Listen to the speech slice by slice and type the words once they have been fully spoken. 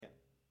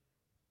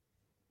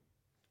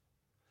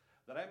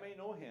that I may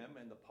know him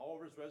and the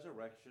power of his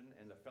resurrection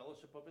and the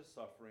fellowship of his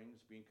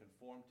sufferings, being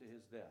conformed to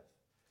his death,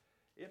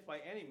 if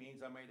by any means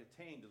I might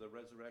attain to the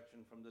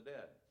resurrection from the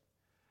dead.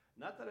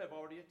 Not that I've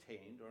already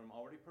attained or am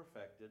already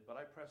perfected, but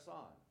I press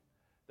on,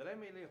 that I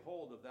may lay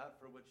hold of that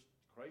for which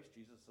Christ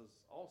Jesus has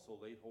also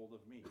laid hold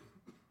of me.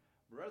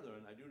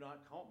 Brethren, I do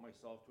not count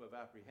myself to have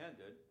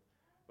apprehended,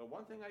 but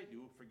one thing I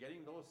do,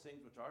 forgetting those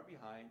things which are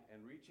behind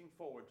and reaching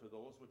forward to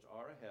those which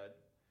are ahead,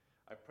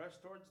 I press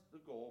towards the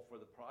goal for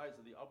the prize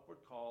of the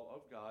upward call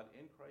of God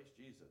in Christ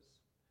Jesus.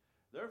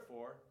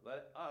 Therefore,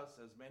 let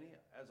us, as many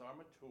as are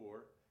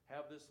mature,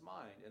 have this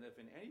mind, and if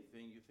in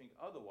anything you think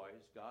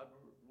otherwise, God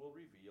will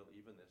reveal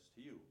even this to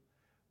you.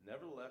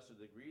 Nevertheless, to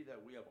the degree that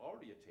we have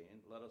already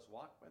attained, let us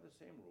walk by the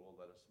same rule,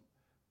 let us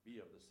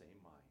be of the same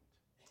mind.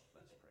 Let's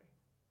pray.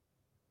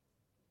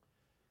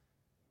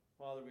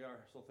 Father, we are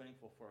so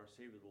thankful for our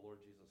Savior, the Lord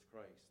Jesus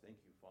Christ.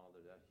 Thank you,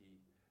 Father, that he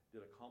did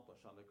accomplish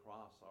on the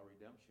cross our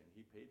redemption.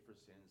 He paid for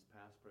sins,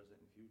 past,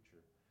 present, and future.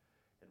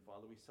 And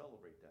Father, we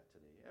celebrate that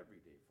today. Every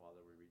day,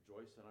 Father, we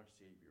rejoice in our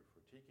Savior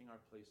for taking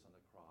our place on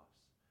the cross.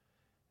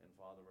 And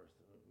Father,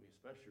 we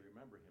especially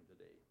remember him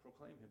today,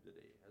 proclaim him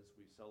today as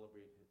we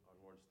celebrate our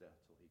Lord's death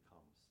till he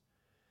comes.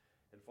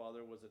 And Father,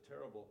 it was a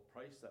terrible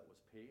price that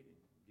was paid in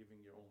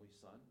giving your only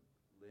Son,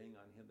 laying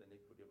on him the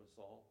iniquity of us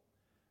all.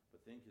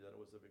 But thank you that it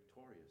was a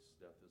victorious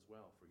death as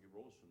well, for he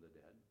rose from the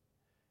dead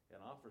and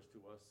offers to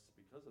us,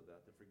 because of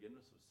that, the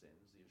forgiveness of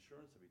sins, the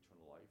assurance of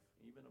eternal life,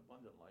 even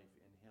abundant life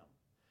in him.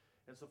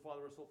 And so,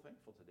 Father, we're so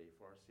thankful today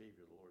for our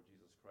Savior, the Lord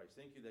Jesus Christ.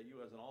 Thank you that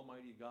you as an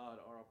almighty God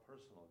are a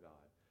personal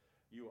God.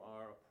 You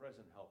are a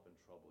present help in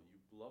trouble. You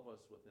love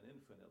us with an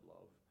infinite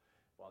love.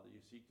 Father,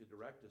 you seek to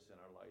direct us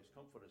in our lives,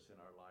 comfort us in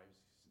our lives,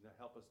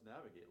 help us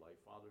navigate life.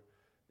 Father,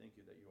 thank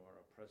you that you are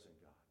a present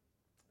God.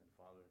 And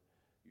Father,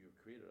 you have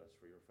created us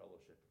for your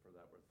fellowship. For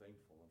that we're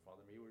thankful. And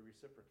Father, may we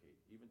reciprocate.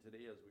 Even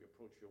today as we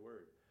approach your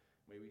word,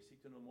 may we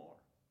seek to know more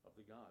of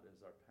the God,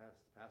 as our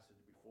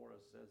passage before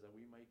us says, that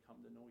we might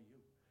come to know you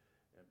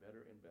and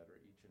better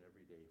each and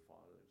every day,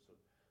 Father, so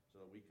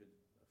that we could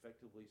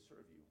effectively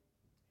serve you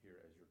here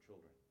as your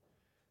children.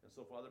 And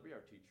so, Father, be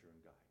our teacher and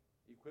guide.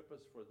 Equip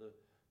us for the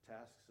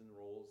tasks and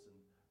roles and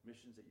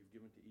missions that you've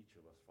given to each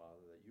of us,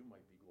 Father, that you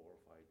might be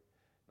glorified,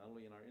 not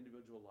only in our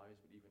individual lives,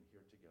 but even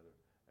here together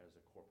as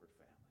a corporate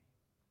family.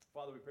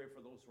 Father, we pray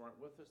for those who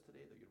aren't with us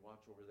today, that you'd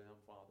watch over them,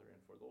 Father,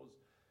 and for those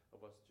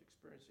of us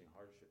experiencing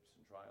hardships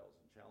and trials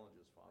and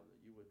challenges, Father,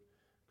 that you would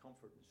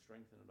comfort and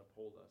strengthen and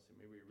uphold us.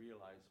 And may we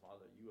realize,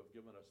 Father, that you have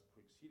given us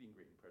exceeding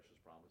great and precious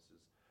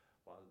promises,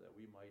 Father, that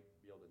we might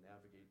be able to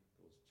navigate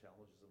those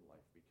challenges in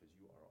life because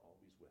you are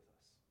always with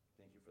us.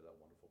 Thank you for that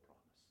wonderful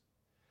promise.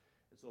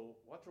 And so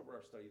watch over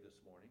our study this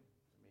morning.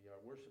 May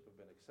our worship have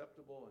been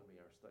acceptable, and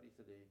may our study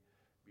today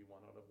be one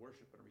out of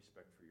worship and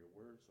respect for your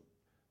word. So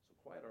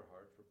quiet our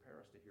hearts, prepare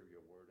us to hear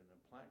your word, and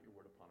implant your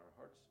word upon our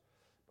hearts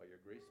by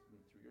your grace and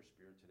through your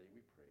Spirit today,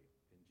 we pray.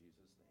 In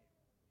Jesus' name,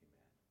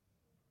 amen.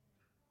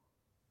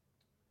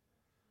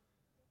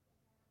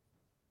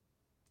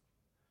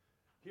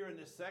 Here in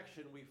this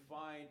section, we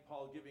find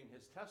Paul giving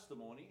his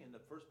testimony in the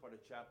first part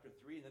of chapter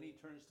 3, and then he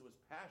turns to his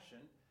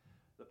passion,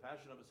 the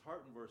passion of his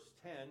heart in verse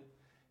 10,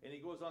 and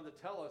he goes on to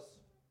tell us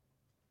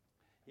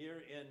here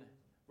in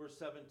verse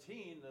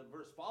 17, the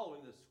verse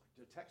following this,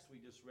 the text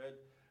we just read,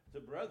 to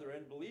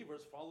brethren,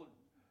 believers,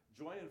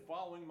 join in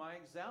following my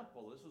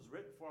example. This was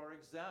written for our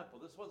example.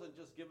 This wasn't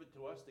just given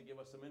to us to give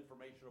us some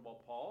information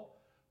about Paul.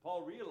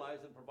 Paul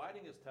realized in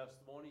providing his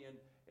testimony and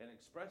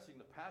expressing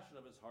the passion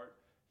of his heart,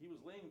 he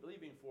was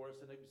leaving for us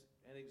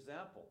an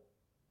example.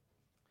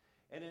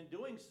 And in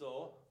doing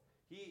so,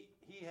 he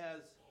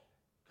has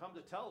come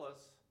to tell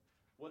us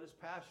what his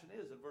passion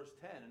is in verse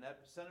 10, and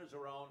that centers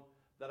around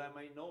that I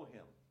might know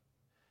him.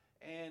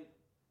 And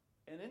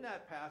in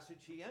that passage,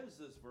 he ends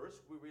this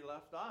verse where we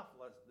left off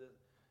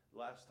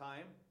last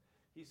time.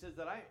 He says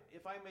that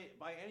if I may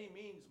by any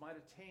means might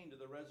attain to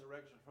the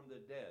resurrection from the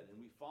dead. And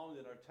we found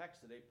in our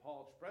text today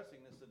Paul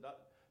expressing this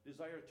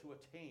desire to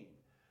attain.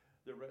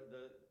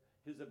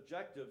 His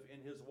objective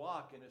in his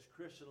walk in his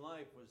Christian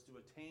life was to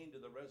attain to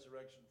the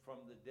resurrection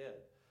from the dead.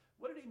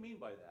 What did he mean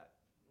by that?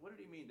 What did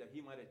he mean that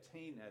he might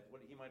attain that,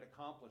 what he might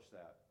accomplish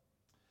that?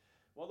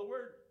 Well, the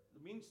word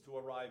means to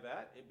arrive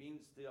at. It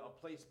means a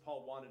place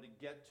Paul wanted to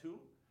get to.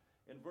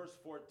 In verse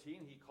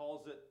 14, he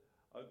calls it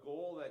a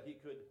goal that he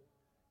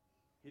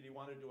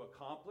wanted to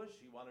accomplish,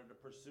 he wanted to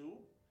pursue.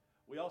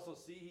 We also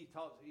see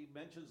he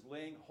mentions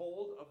laying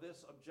hold of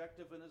this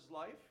objective in his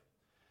life.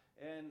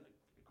 And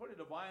according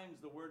to Vines,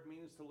 the word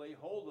means to lay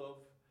hold of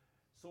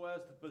so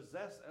as to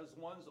possess as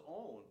one's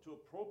own, to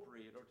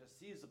appropriate or to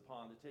seize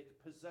upon, to take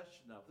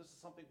possession of. This is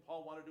something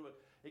Paul wanted to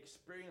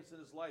experience in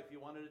his life. He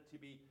wanted it to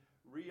be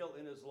real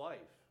in his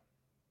life.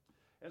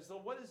 And so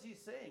what is he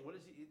saying? What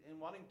is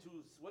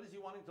he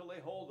wanting to lay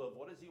hold of?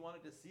 What is he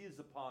wanting to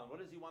seize upon? What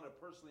does he want to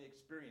personally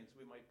experience,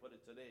 we might put it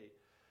today?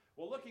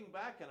 Well, looking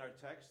back in our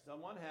text, on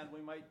one hand,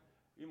 we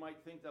might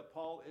think that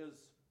Paul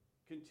is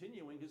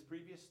continuing his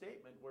previous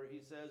statement where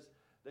he says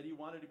that he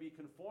wanted to be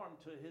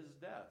conformed to his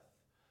death.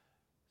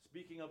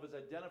 Speaking of his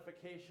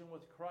identification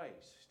with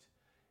Christ,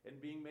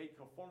 and being made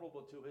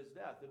conformable to his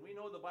death. And we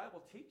know the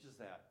Bible teaches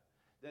that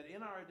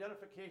in our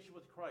identification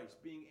with Christ,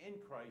 being in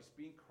Christ,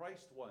 being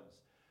Christ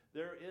ones,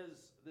 there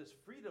is this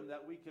freedom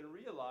that we can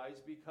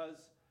realize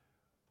because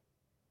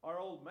our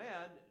old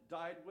man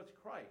died with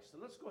Christ.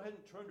 And let's go ahead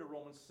and turn to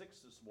Romans 6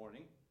 this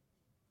morning.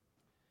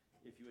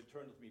 If you would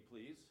turn with me,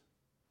 please.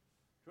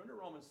 Turn to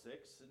Romans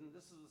 6. And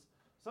this is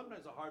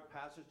sometimes a hard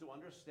passage to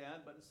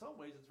understand, but in some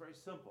ways it's very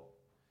simple.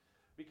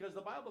 Because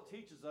the Bible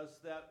teaches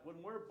us that when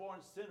we're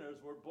born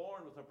sinners, we're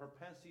born with a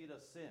propensity to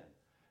sin.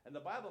 And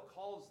the Bible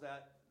calls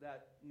that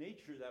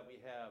nature that we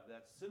have,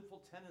 that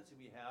sinful tendency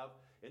we have,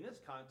 in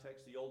this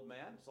context, the old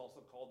man. It's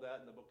also called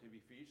that in the book of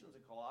Ephesians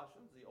and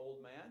Colossians, the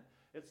old man.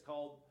 It's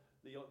called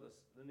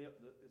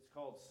it's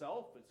called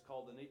self. It's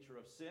called the nature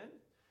of sin.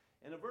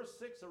 And in verse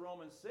 6 of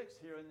Romans 6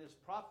 here, in this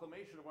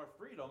proclamation of our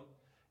freedom,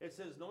 it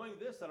says, knowing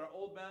this, that our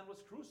old man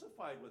was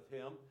crucified with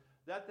him,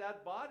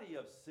 that body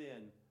of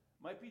sin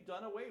might be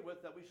done away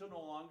with, that we shall no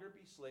longer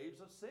be slaves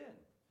of sin.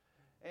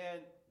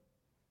 And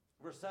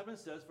verse 7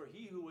 says, for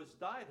he who has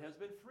died has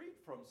been freed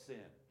from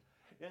sin.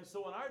 And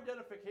so in our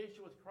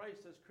identification with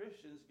Christ as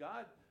Christians,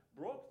 God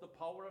broke the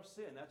power of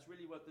sin. That's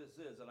really what this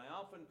is. And I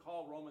often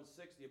call Romans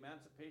 6 the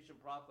Emancipation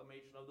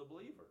Proclamation of the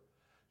believer.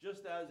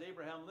 Just as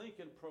Abraham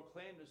Lincoln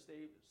proclaimed the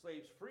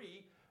slaves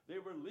free, they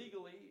were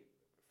legally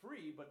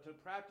free, but to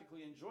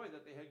practically enjoy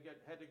that, they had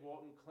to go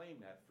out and claim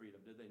that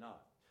freedom, did they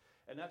not?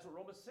 And that's what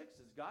Romans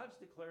 6 is. God's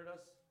declared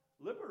us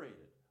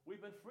liberated.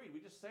 We've been freed. We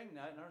just sang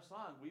that in our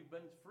song. We've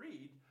been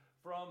freed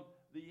from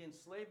the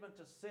enslavement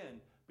to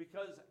sin,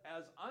 because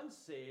as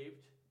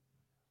unsaved,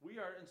 we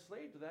are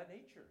enslaved to that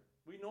nature.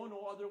 We know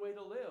no other way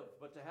to live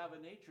but to have a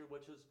nature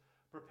which is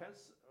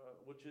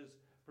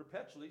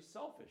perpetually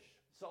selfish,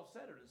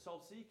 self-centered, and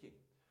self-seeking,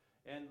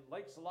 and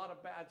likes a lot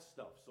of bad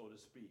stuff, so to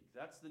speak.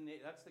 That's the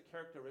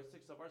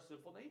characteristics of our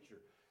sinful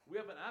nature.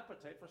 We have an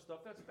appetite for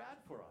stuff that's bad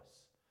for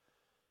us,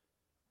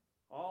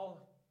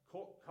 all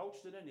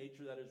couched in a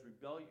nature that is in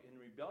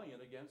rebellion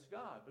against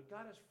God. But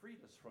God has freed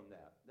us from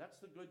that. That's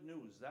the good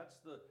news. That's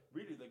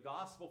really the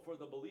gospel for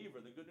the believer.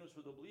 The good news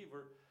for the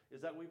believer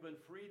is that we've been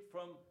freed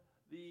from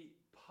the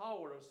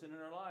power of sin in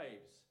our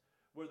lives.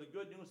 Where the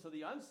good news for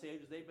the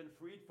unsaved is they've been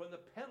freed from the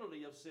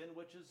penalty of sin,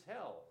 which is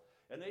hell.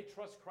 And they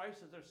trust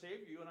Christ as their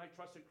Savior. You and I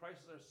trust in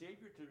Christ as our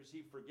Savior to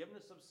receive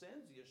forgiveness of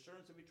sins, the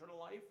assurance of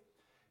eternal life.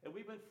 And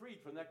we've been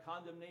freed from that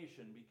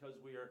condemnation because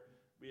we are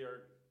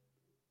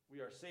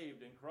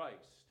saved in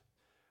Christ.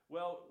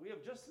 Well, we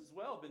have just as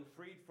well been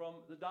freed from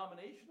the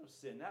domination of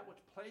sin, that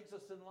which plagues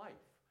us in life,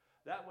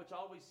 that which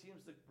always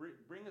seems to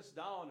bring us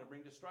down and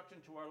bring destruction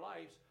to our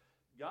lives.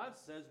 God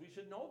says we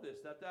should know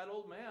this, that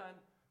old man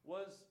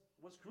was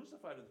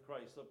crucified with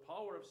Christ. The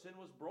power of sin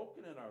was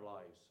broken in our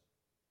lives.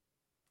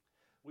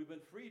 We've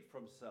been freed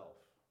from self.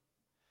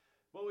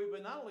 But we've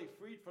been not only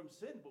freed from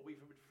sin, but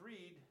we've been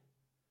freed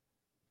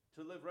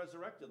to live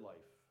resurrected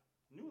life,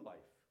 new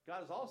life. God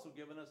has also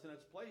given us in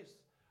its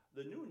place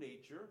the new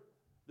nature,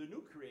 the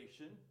new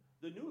creation,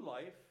 the new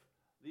life,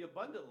 the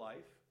abundant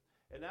life.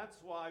 And that's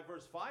why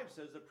verse 5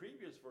 says, the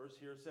previous verse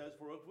here says,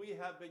 for if we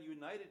have been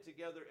united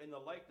together in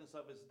the likeness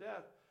of his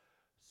death,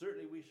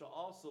 certainly we shall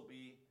also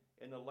be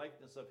in the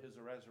likeness of his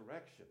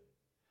resurrection.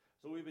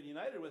 So we've been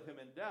united with him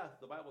in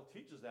death. The Bible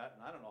teaches that,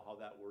 and I don't know how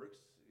that works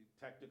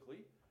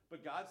technically,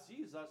 but God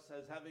sees us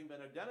as having been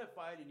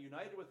identified and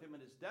united with him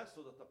in his death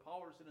so that the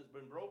power of sin has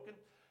been broken.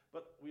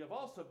 But we have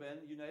also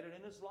been united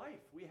in his life.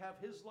 We have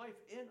his life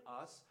in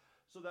us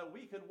so that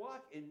we can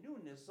walk in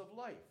newness of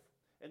life.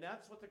 And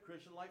that's what the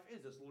Christian life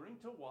is. It's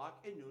learning to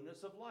walk in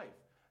newness of life.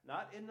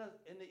 Not in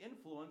the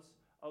influence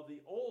of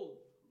the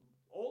old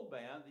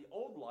man, the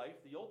old life,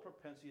 the old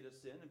propensity to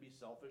sin and be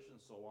selfish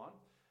and so on.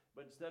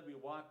 But instead we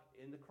walk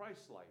in the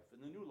Christ life, in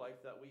the new life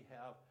that we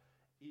have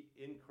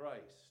in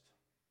Christ.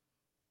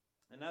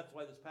 And that's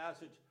why this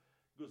passage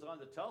goes on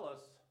to tell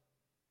us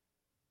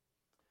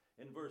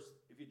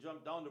if you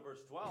jump down to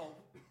verse 12,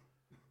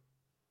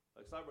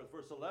 let's start with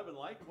verse 11.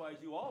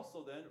 Likewise, you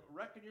also then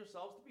reckon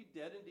yourselves to be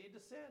dead indeed to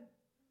sin.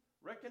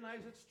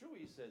 Recognize it's true,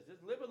 he says.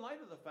 Just live in light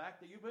of the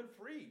fact that you've been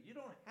freed. You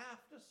don't have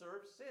to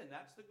serve sin.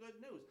 That's the good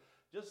news.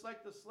 Just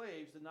like the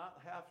slaves did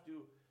not have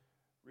to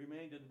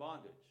remain in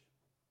bondage,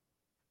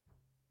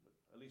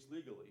 at least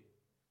legally.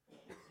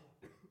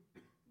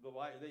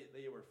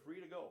 They were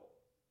free to go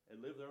and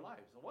live their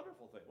lives. A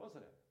wonderful thing,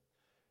 wasn't it?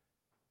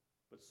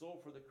 But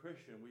so for the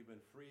Christian, we've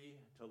been free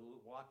to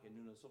walk in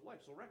newness of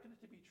life. So reckon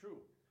it to be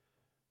true.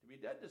 To be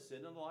dead to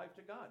sin and alive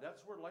to God.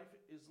 That's where life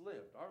is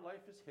lived. Our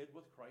life is hid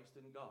with Christ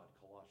in God,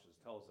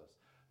 Colossians tells us.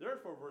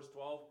 Therefore, verse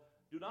 12,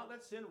 do not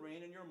let sin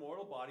reign in your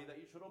mortal body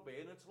that you should obey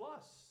in its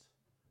lusts.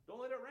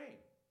 Don't let it reign.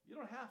 You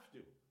don't have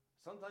to.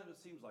 Sometimes it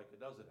seems like it,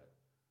 doesn't it?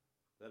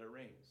 That it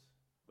reigns.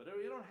 But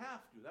you don't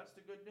have to. That's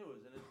the good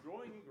news. And it's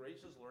growing in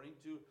grace is learning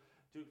to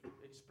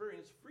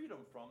experience freedom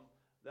from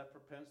that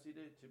propensity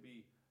to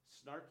be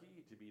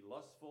snarky, to be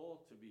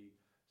lustful, to be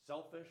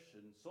selfish,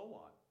 and so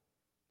on.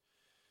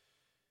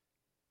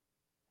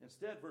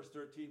 Instead, verse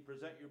 13,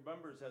 present your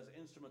members as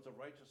instruments of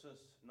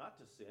righteousness, not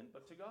to sin,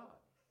 but to God,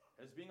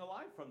 as being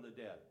alive from the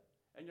dead,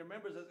 and your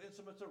members as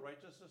instruments of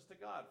righteousness to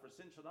God. For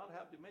sin shall not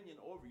have dominion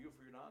over you,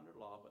 for you're not under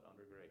law, but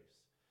under grace.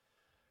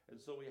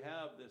 And so we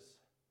have this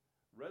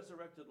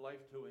resurrected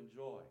life to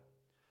enjoy.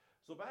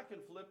 So back in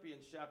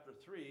Philippians chapter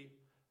 3,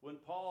 when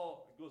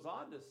Paul goes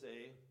on to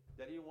say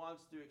that he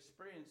wants to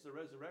experience the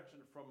resurrection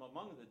from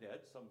among the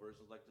dead, some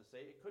verses like to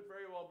say, it could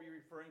very well be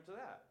referring to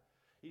that.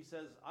 He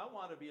says, I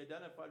want to be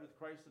identified with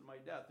Christ in my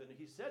death. And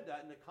he said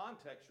that in the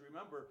context,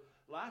 remember,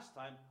 last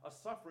time, a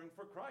suffering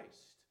for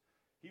Christ.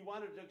 He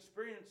wanted to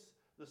experience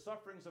the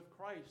sufferings of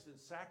Christ in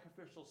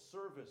sacrificial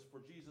service for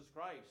Jesus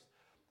Christ.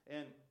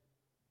 And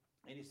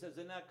he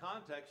says, in that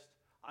context,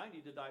 I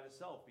need to die to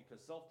self because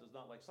self does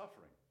not like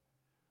suffering.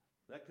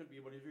 That could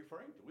be what he's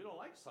referring to. We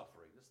don't like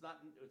suffering. It's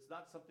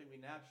not something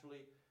we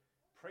naturally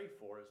pray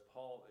for, as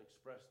Paul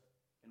expressed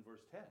in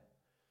verse 10.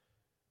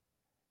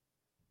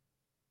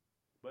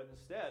 But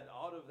instead,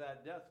 out of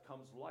that death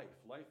comes life.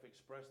 Life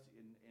expressed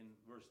in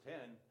verse 10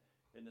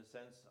 in the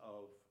sense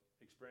of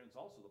experience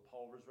also the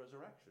power of his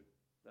resurrection.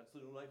 That's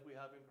the new life we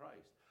have in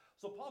Christ.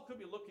 So Paul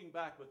could be looking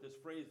back with this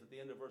phrase at the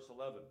end of verse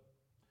 11,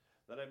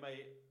 that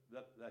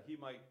he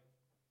might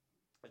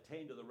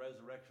attain to the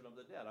resurrection of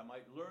the dead. I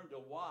might learn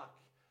to walk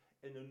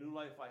in the new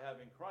life I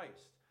have in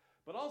Christ.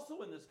 But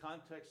also in this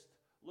context,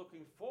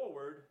 looking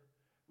forward,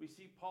 we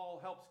see Paul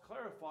helps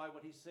clarify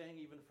what he's saying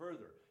even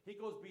further. He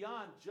goes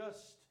beyond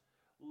just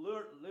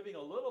living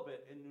a little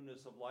bit in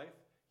newness of life.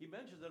 He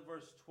mentions in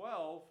verse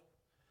 12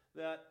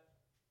 that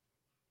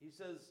he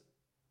says,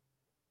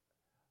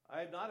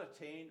 I have not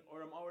attained or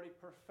am already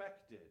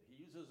perfected. He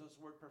uses this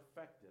word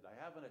perfected. I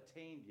haven't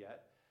attained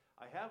yet.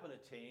 I haven't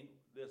attained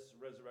this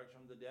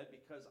resurrection from the dead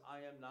because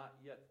I am not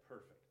yet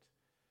perfect.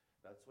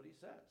 That's what he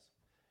says.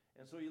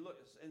 And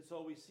so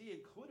we see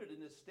included in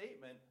this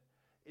statement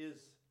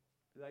is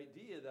the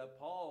idea that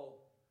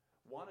Paul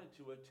wanted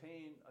to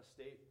attain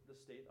the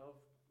state of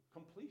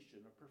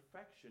completion or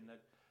perfection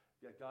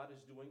that God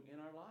is doing in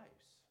our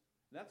lives.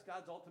 And that's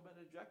God's ultimate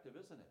objective,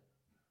 isn't it?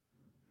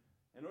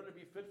 In order to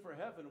be fit for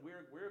heaven,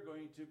 we're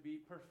going to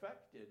be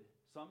perfected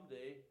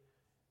someday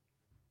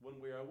when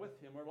we are with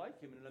him or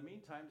like him. And in the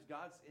meantime,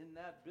 God's in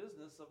that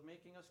business of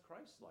making us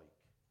Christ-like,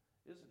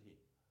 isn't he?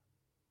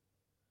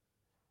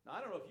 Now, I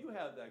don't know if you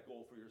have that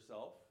goal for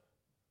yourself.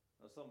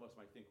 Now, some of us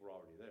might think we're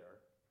already there.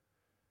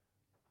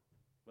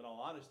 But in all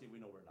honesty, we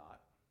know we're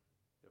not.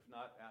 If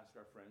not, ask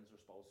our friends or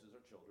spouses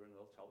or children.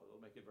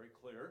 They'll make it very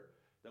clear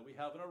that we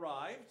haven't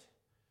arrived.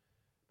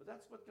 But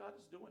that's what God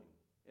is doing.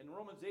 In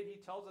Romans 8, he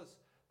tells us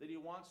that he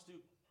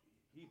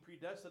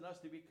predestined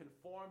us to be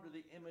conformed to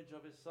the image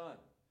of his Son.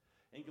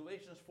 In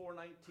Galatians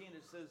 4:19,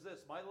 it says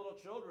this, my little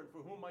children, for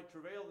whom I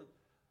travail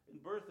in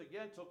birth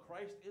again till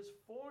Christ is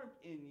formed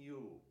in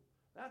you.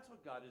 That's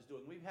what God is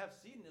doing. We have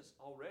seen this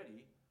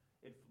already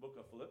in the book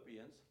of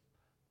Philippians.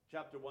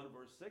 Chapter 1,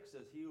 verse 6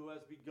 says, he who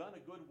has begun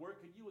a good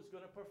work in you is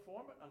going to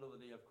perform it until the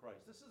day of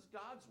Christ. This is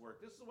God's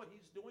work. This is what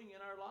he's doing in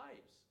our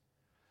lives.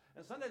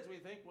 And sometimes we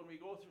think when we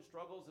go through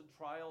struggles and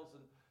trials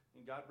and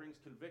God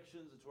brings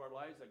convictions into our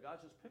lives that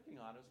God's just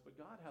picking on us, but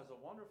God has a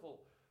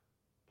wonderful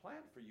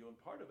plan for you. And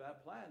part of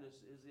that plan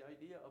is the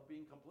idea of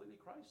being completely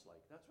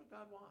Christ-like. That's what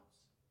God wants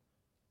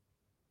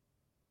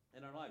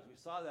in our lives. We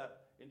saw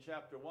that in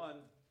chapter 1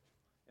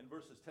 in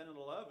verses 10 and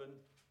 11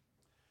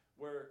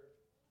 where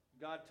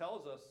God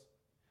tells us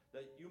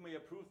that you may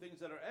approve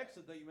things that are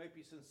excellent, that you may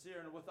be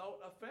sincere and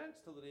without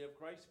offense till the day of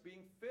Christ,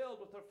 being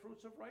filled with the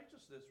fruits of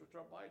righteousness, which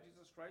are by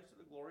Jesus Christ to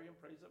the glory and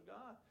praise of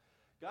God.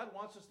 God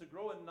wants us to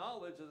grow in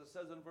knowledge, as it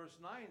says in verse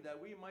 9, that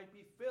we might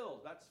be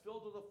filled. That's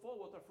filled to the full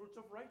with the fruits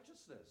of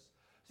righteousness.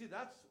 See,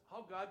 that's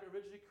how God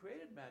originally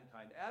created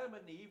mankind. Adam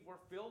and Eve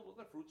were filled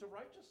with the fruits of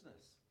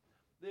righteousness.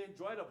 They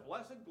enjoyed a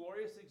blessed,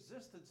 glorious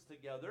existence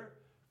together,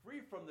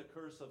 free from the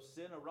curse of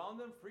sin around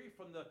them, free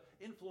from the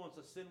influence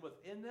of sin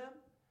within them.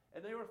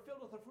 And they were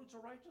filled with the fruits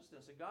of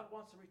righteousness. And God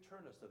wants to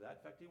return us to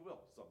that. In fact, he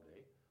will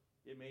someday.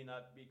 It may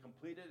not be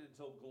completed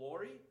until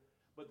glory,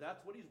 but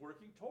that's what he's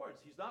working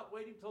towards. He's not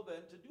waiting till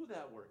then to do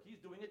that work. He's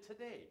doing it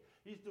today.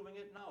 He's doing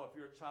it now. If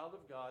you're a child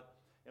of God,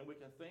 and we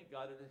can thank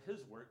God it is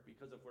his work,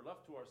 because if we're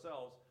left to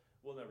ourselves,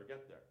 we'll never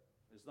get there.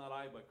 It's not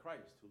I, but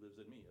Christ who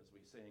lives in me, as we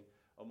sang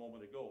a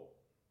moment ago.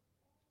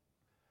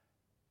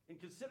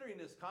 In considering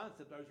this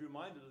concept, I was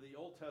reminded of the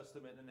Old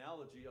Testament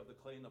analogy of the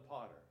clay and the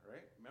potter,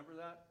 right? Remember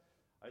that?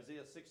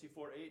 Isaiah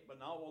 64:8, but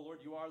now, O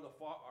Lord, you are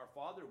our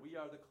Father, we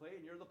are the clay,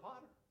 and you're the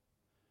potter.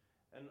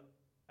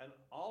 And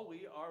all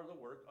we are the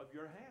work of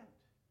your hand.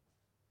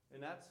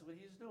 And that's what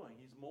he's doing.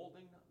 He's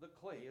molding the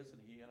clay,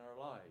 isn't he, in our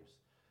lives.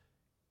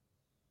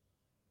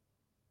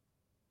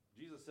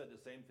 Jesus said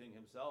the same thing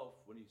himself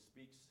when he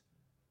speaks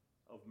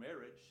of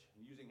marriage,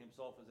 using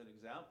himself as an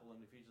example. In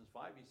Ephesians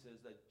 5,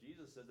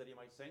 Jesus says that he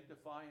might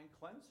sanctify and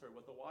cleanse her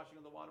with the washing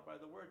of the water by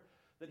the word,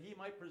 that he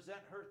might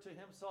present her to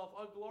himself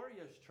a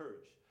glorious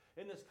church.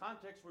 In this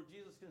context where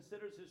Jesus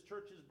considers his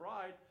church his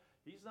bride,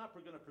 he's not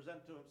going to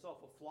present to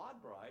himself a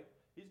flawed bride.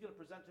 He's going to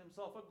present to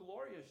himself a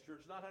glorious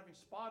church, not having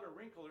spot or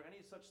wrinkle or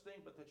any such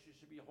thing, but that she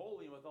should be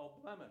holy and without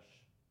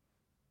blemish.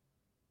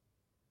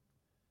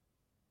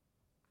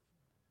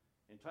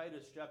 In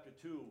Titus chapter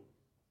 2,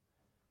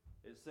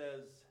 It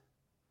says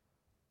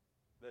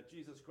that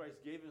Jesus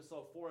Christ gave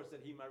himself for us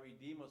that he might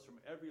redeem us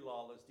from every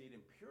lawless deed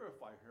and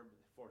purify her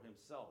for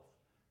himself,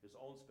 his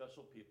own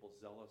special people,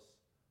 zealous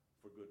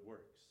for good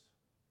works.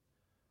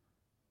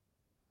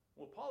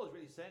 What Paul is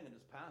really saying in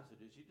this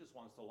passage is he just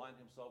wants to align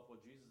himself with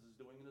what Jesus is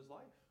doing in his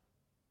life.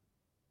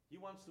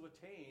 He wants to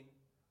attain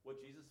what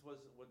Jesus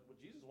wants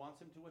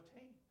him to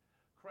attain.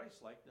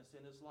 Christ-likeness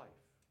in his life.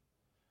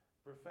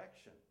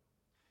 Perfection.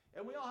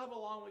 And we all have a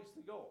long ways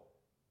to go,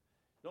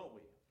 don't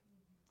we?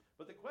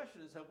 But the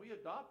question is, have we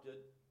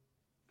adopted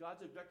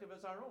God's objective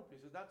as our own?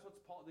 Because that's what's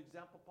the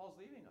example Paul's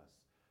leaving us.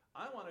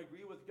 I want to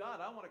agree with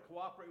God. I want to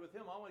cooperate with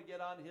him. I want to get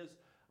on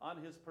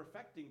his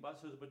perfecting bus,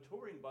 his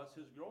maturing bus,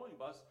 his growing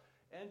bus,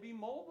 and be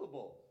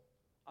moldable.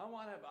 I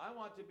want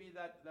to be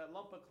that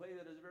lump of clay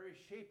that is very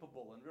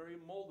shapeable and very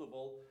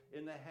moldable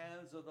in the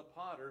hands of the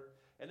potter.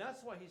 And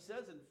that's why he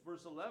says in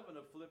verse 11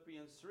 of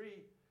Philippians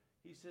 3,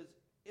 he says,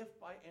 if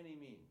by any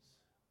means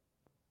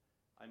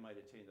I might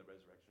attain the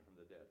resurrection from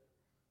the dead.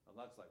 Now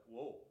that's like,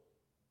 whoa,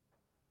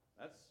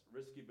 that's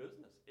risky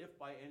business. If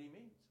by any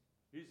means.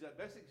 He's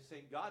basically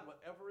saying, God,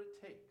 whatever it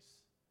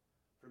takes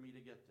for me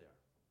to get there,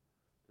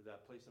 to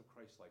that place of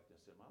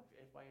Christ-likeness in my life,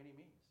 if by any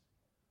means.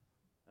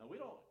 Now we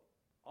don't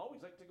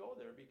always like to go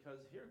there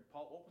because here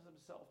Paul opens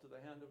himself to the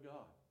hand of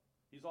God.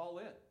 He's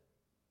all in.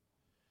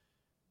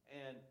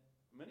 And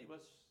many of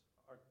us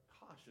are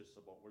cautious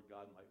about where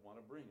God might want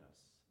to bring us.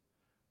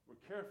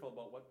 We're careful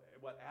about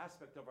what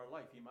aspect of our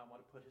life he might want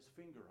to put his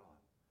finger on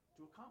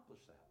to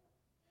accomplish that.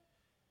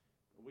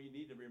 We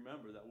need to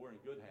remember that we're in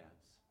good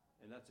hands,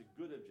 and that's a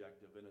good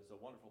objective, and it's a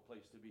wonderful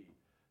place to be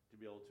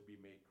able to be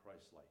made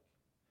Christ-like.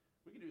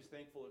 We can be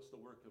thankful it's the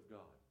work of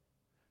God.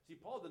 See,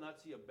 Paul did not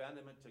see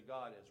abandonment to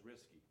God as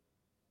risky.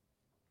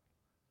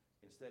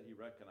 Instead, he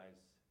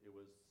recognized it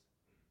was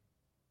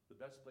the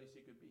best place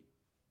he could be.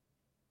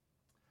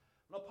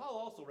 Now, Paul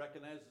also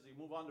recognizes, as we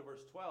move on to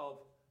verse 12,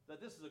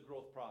 that this is a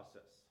growth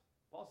process.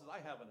 Paul says,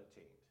 I haven't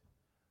attained.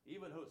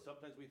 Even though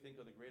sometimes we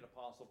think of the great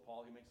apostle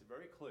Paul, he makes it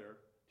very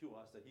clear to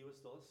us that he was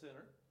still a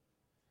sinner,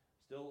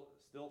 still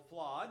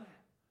flawed,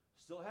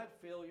 still had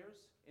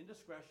failures,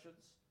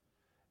 indiscretions,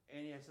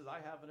 and he says,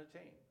 I haven't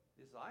attained.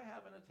 He says, I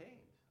haven't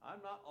attained.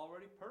 I'm not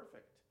already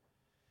perfect.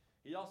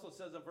 He also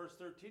says in verse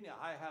 13,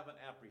 I haven't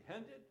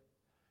apprehended.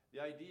 The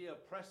idea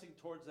of pressing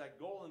towards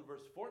that goal in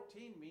verse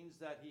 14 means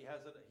that he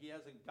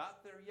hasn't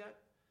got there yet.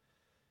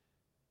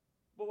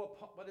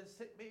 But in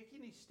making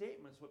these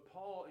statements, what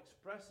Paul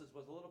expresses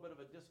was a little bit of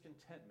a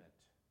discontentment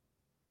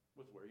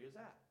with where he is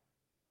at.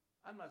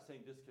 I'm not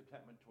saying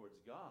discontentment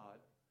towards God,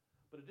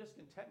 but a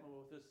discontentment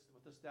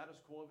with the status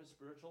quo of his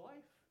spiritual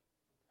life.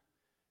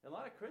 And a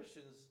lot of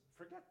Christians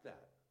forget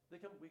that.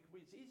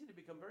 It's easy to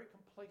become very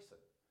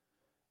complacent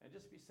and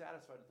just be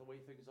satisfied with the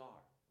way things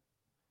are.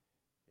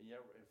 And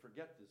yet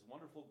forget this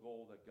wonderful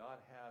goal that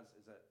God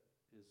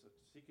is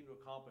seeking to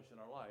accomplish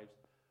in our lives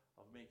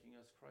of making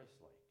us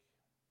Christ-like.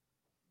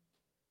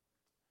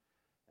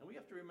 And we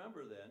have to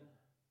remember then,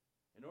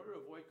 in order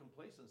to avoid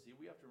complacency,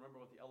 we have to remember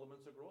what the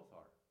elements of growth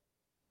are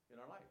in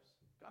our lives.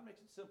 God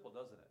makes it simple,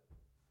 doesn't it?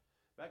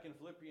 Back in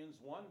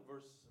Philippians 1,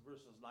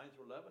 verses 9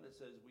 through 11, it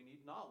says we need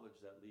knowledge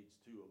that leads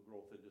to a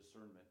growth in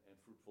discernment and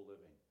fruitful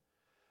living.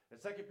 In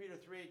 2 Peter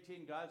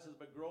 3:18, God says,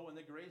 but grow in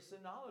the grace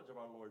and knowledge of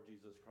our Lord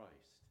Jesus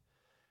Christ.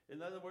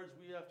 In other words,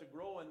 we have to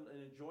grow in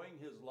enjoying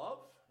his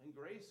love and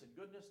grace and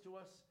goodness to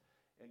us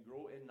and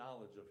grow in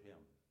knowledge of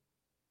him.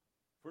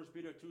 1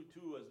 Peter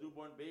 2:2, as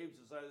newborn babes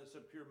desire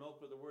the pure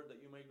milk of the word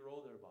that you may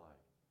grow thereby.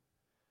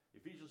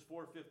 Ephesians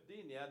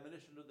 4:15, the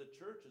admonition of the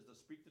church is to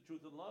speak the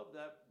truth in love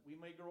that we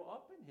may grow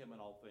up in him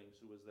in all things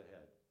who is the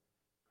head,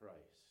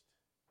 Christ.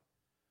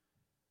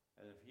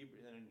 And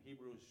in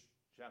Hebrews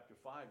chapter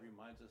 5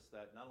 reminds us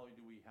that not only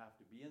do we have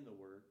to be in the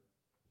word,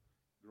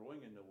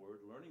 growing in the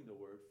word, learning the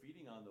word,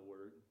 feeding on the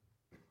word,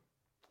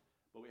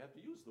 but we have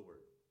to use the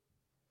word.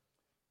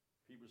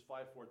 Hebrews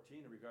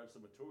 5:14 in regards to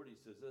maturity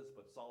says this,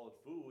 but solid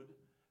food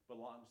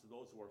belongs to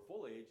those who are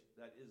full age,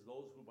 that is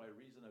those who by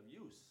reason of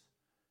use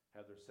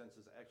have their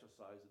senses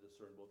exercised to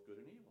discern both good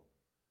and evil.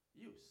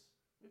 Use.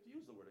 We have to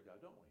use the word of God,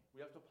 don't we?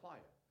 We have to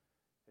apply it.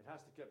 It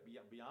has to get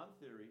beyond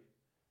theory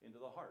into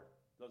the heart,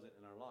 does it,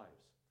 in our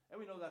lives. And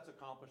we know that's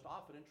accomplished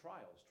often in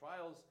trials.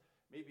 Trials,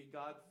 maybe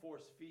God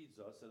force feeds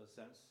us, in a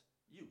sense,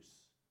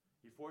 use.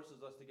 He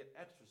forces us to get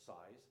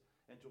exercise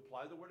and to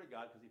apply the word of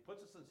God because he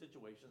puts us in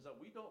situations that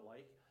we don't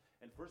like.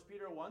 And 1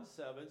 Peter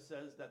 1:7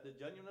 says that the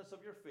genuineness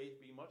of your faith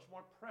being much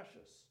more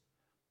precious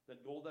than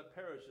gold that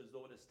perishes,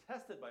 though it is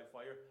tested by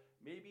fire,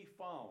 may be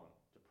found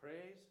to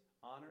praise,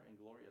 honor, and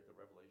glory at the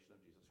revelation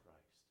of Jesus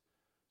Christ.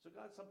 So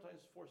God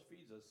sometimes force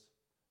feeds us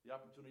the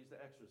opportunities to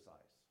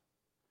exercise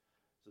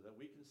so that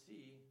we can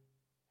see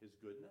his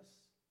goodness,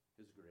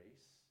 his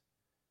grace,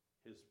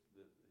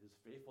 his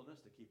faithfulness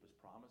to keep his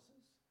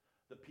promises,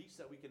 the peace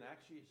that we can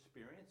actually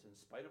experience in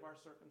spite of our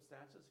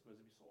circumstances, because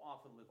we so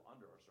often live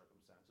under our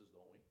circumstances,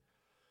 don't we?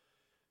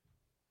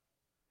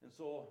 And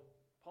so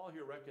Paul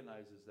here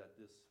recognizes that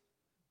this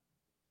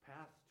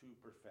path to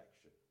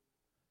perfection,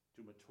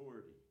 to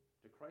maturity,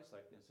 to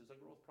Christ-likeness is a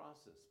growth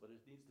process, but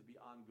it needs to be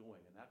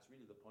ongoing, and that's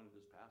really the point of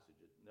this passage.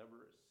 It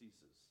never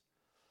ceases.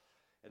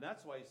 And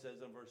that's why he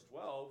says in verse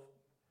 12,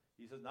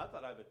 he says, not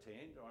that I've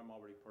attained or I'm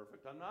already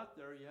perfect. I'm not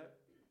there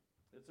yet.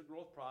 It's a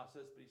growth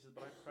process, but he says,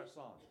 but I press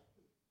on.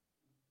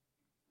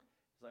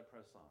 As I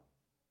press on.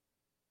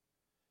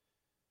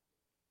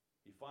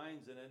 He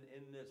finds that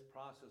in this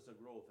process of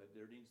growth that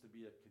there needs to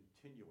be a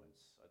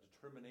continuance, a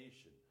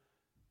determination,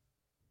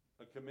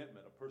 a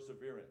commitment, a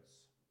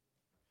perseverance.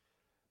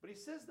 But he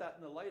says that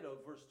in the light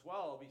of verse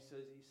 12, he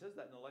says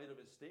that in the light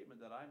of his statement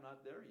that I'm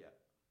not there yet.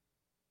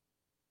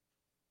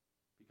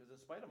 Because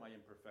in spite of my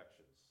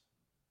imperfections,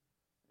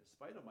 in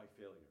spite of my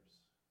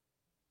failures,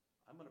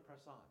 I'm going to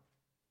press on.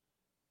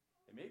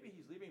 And maybe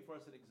he's leaving for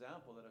us an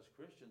example that as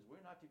Christians,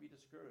 we're not to be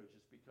discouraged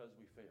just because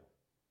we fail.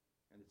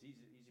 And it's an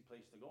easy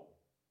place to go,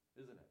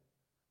 isn't it?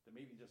 To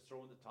maybe just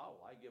throw in the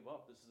towel. I give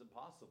up. This is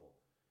impossible.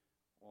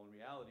 Well, in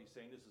reality,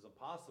 saying this is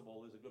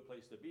impossible is a good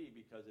place to be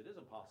because it is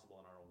impossible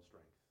in our own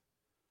strength.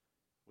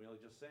 We're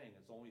just saying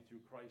it's only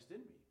through Christ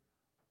in me.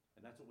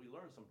 And that's what we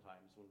learn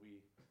sometimes when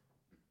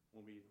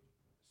we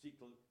seek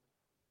to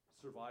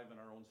survive in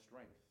our own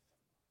strength.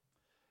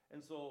 And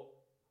so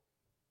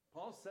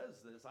Paul says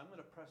this, I'm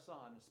going to press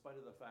on in spite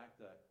of the fact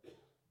that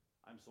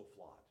I'm so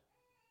flawed.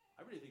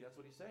 I really think that's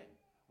what he's saying.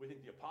 We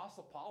think the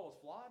Apostle Paul was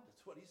flawed.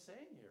 That's what he's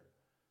saying here.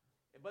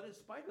 But in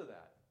spite of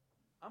that,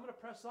 I'm going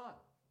to press on.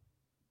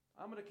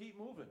 I'm going to keep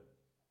moving.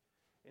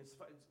 In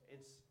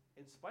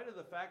spite of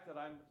the fact that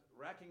I'm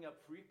racking up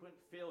frequent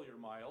failure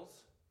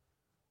miles,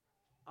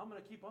 I'm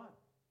going to keep on.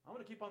 I'm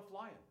going to keep on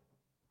flying.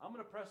 I'm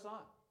going to press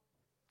on.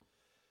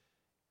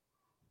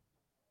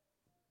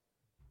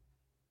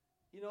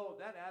 You know,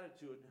 that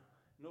attitude,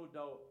 no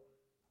doubt,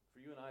 for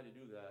you and I to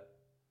do that,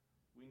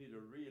 we need to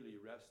really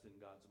rest in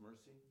God's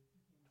mercy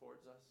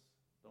towards us,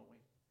 don't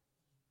we?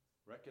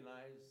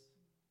 Recognize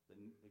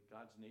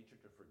God's nature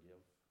to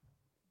forgive.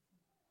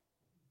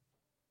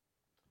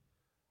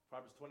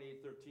 Proverbs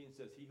 28:13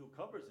 says, he who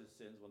covers his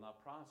sins will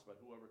not prosper, but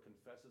whoever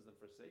confesses and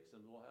forsakes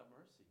them will have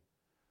mercy.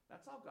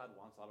 That's all God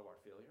wants out of our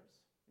failures.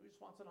 He just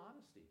wants an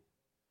honesty.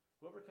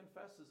 Whoever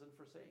confesses and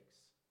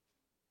forsakes.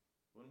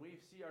 When we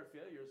see our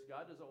failures,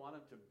 God doesn't want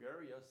him to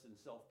bury us in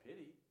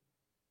self-pity.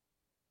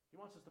 He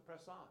wants us to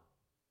press on.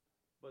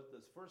 But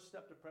the first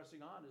step to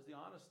pressing on is the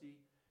honesty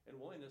and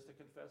willingness to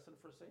confess and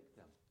forsake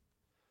them.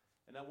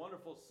 And that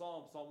wonderful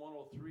Psalm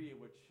 103, in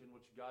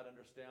which God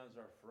understands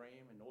our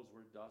frame and knows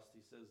we're dust, he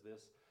says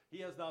this,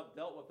 he has not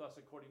dealt with us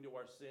according to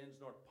our sins,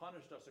 nor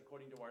punished us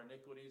according to our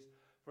iniquities.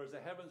 For as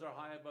the heavens are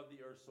high above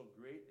the earth, so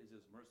great is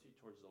his mercy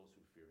towards those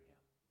who fear him.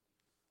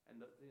 And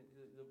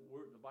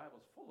the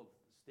Bible is full of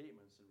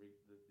statements and the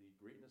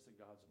greatness of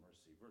God's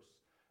mercy.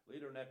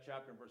 Later in that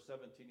chapter, in verse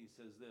 17, he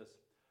says this,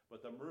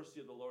 but the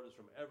mercy of the Lord is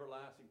from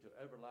everlasting to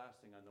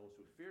everlasting on those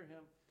who fear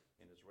him,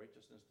 and his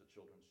righteousness to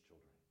children's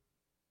children.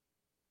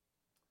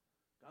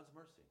 God's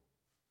mercy.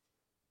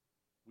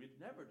 We'd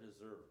never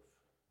deserve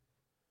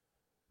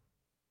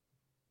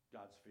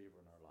God's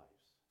favor in our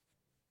lives.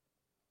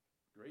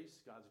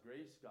 Grace,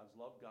 God's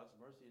love, God's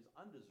mercy is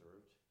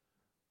undeserved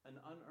and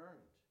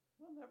unearned.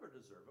 We'll never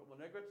deserve it.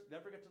 We'll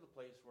never get to the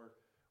place where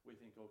we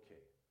think,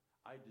 okay,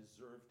 I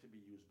deserve to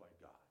be used by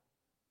God.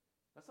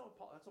 That's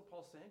what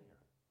Paul's saying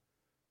here.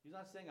 He's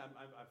not saying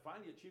I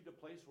finally achieved a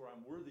place where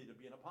I'm worthy to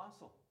be an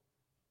apostle.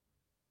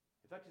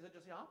 In fact, he said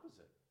just the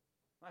opposite.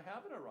 I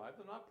haven't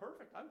arrived. I'm not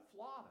perfect. I'm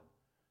flawed.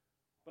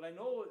 But I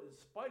know in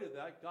spite of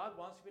that, God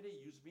wants me to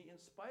use me in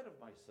spite of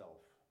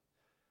myself.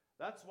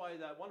 That's why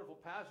that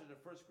wonderful passage in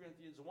 1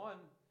 Corinthians 1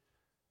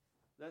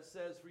 that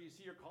says, for you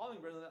see your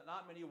calling, brethren, that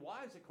not many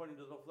wise according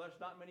to the flesh,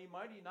 not many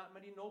mighty, not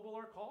many noble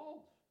are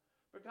called.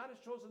 But God has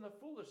chosen the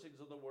foolish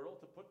things of the world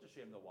to put to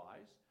shame the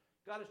wise.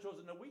 God has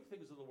chosen the weak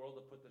things of the world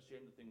to put to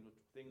shame the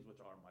things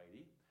which are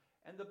mighty.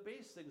 And the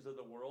base things of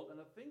the world and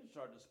the things which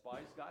are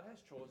despised, God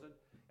has chosen,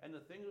 and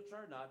the things which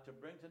are not, to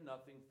bring to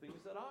nothing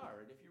things that are.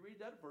 And if you read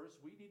that verse,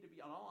 we need to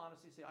be, in all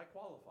honesty, say, I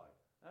qualify.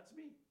 That's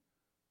me.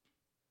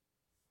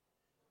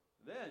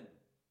 Then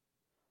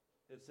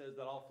it says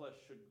that no flesh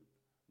should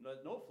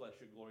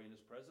glory in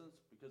his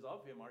presence, because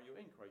of him are you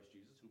in Christ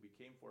Jesus, who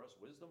became for us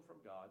wisdom from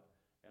God,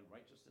 and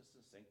righteousness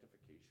and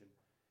sanctification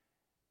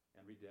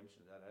and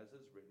redemption, that as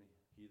is written,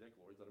 he that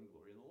glories, let him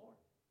glory in the Lord.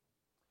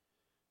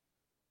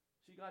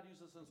 See, God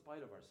uses us in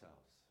spite of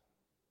ourselves.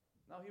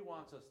 Now he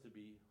wants us to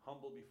be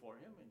humble before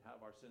him and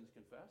have our sins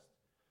confessed,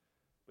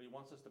 but he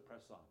wants us to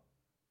press on.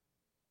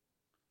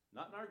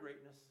 Not in our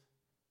greatness,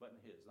 but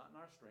in his. Not in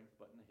our strength,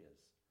 but in his.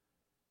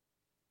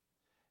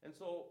 And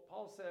so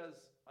Paul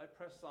says, I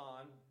press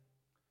on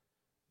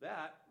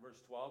that,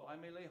 verse 12, I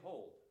may lay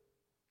hold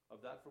of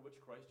that for which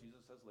Christ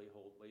Jesus has laid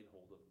hold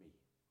of me.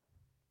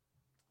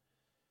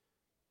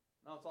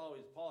 Now Paul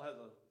has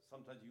a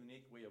sometimes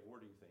unique way of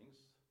wording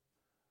things,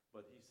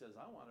 but he says,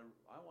 I want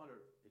to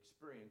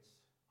experience,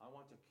 I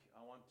want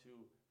to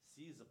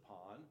seize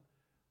upon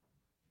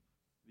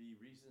the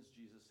reasons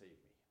Jesus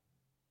saved me.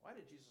 Why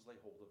did Jesus lay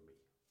hold of me?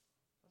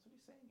 That's what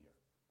he's saying here.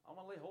 I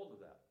want to lay hold of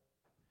that.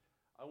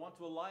 I want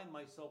to align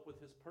myself with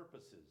his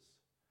purposes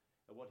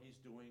and what he's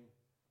doing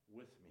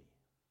with me.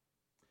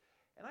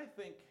 And I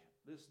think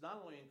this not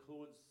only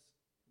includes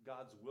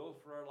God's will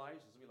for our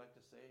lives, as we like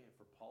to say,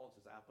 for Paul,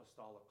 it's his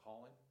apostolic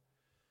calling.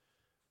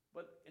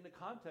 But in the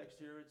context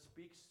here, it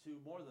speaks to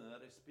more than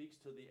that. It speaks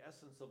to the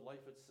essence of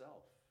life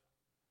itself.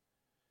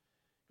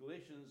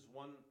 Galatians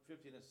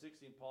 1:15 and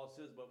 16, Paul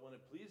says, "But when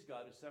it pleased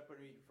God to separate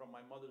me from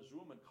my mother's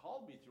womb and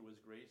called me through his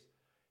grace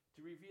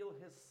to reveal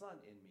his Son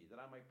in me, that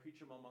I might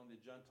preach him among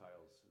the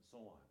Gentiles," and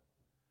so on.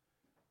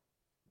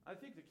 I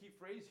think the key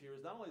phrase here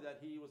is not only that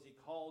he was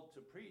called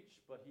to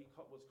preach, but he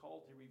was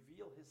called to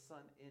reveal his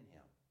Son in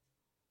him.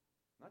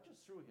 Not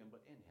just through him,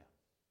 but in him.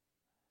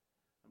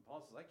 And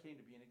Paul says,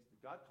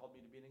 God called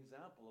me to be an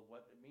example of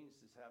what it means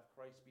to have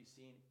Christ be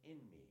seen in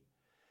me.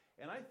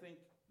 And I think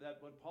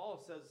that when Paul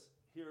says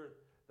here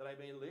that I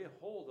may lay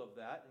hold of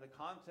that in the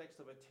context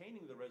of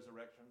attaining the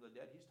resurrection of the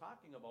dead, he's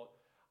talking about,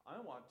 I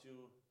want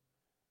to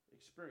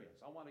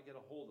experience, I want to get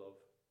a hold of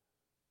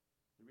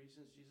the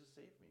reasons Jesus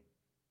saved me.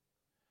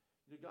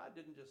 You know, God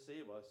didn't just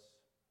save us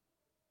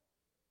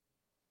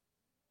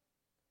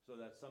so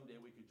that someday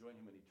we could join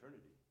him in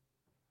eternity.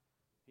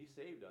 He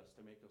saved us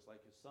to make us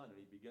like his Son, and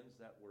he begins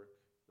that work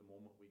the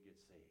moment we get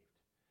saved.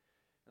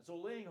 And so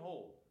laying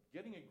hold,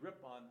 getting a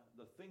grip on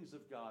the things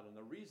of God and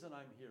the reason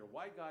I'm here,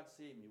 why God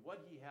saved me,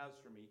 what he has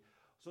for me,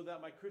 so that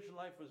my Christian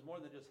life was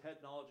more than just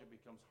head knowledge, it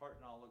becomes heart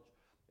knowledge.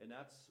 And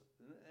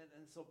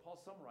so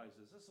Paul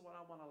summarizes, this is what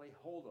I want to lay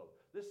hold of.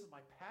 This is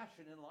my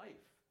passion in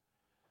life.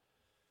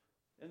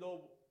 And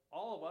though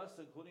all of us,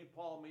 including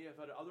Paul and me,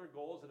 have had other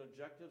goals and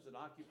objectives and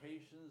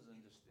occupations and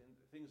just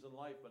things in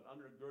life, but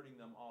undergirding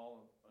them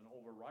all and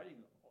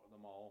overriding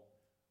them all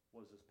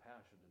was his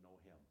passion to know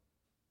him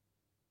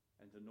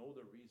and to know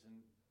the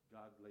reason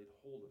God laid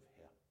hold of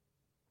him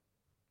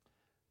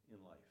in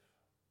life.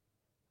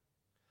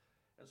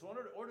 And so in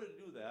order to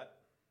do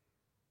that,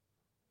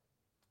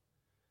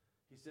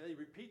 he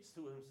repeats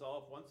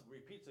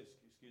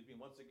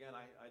once again,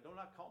 I do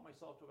not count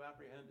myself to have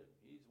apprehended.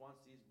 He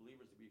wants these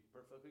believers to be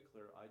perfectly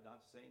clear. I'm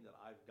not saying that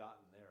I've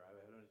gotten there. I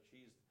haven't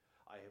achieved.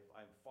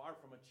 I'm far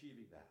from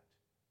achieving that.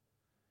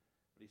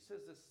 But he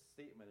says this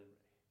statement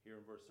here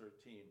in verse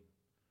 13.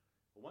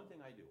 But one thing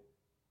I do.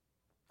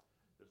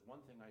 There's one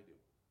thing I do.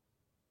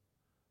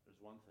 There's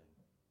one thing.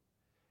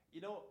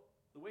 You know,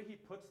 the way he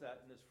puts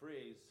that in this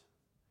phrase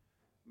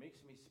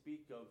makes me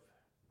speak of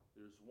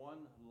there's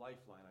one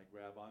lifeline I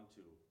grab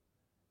onto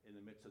in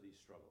the midst of these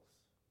struggles.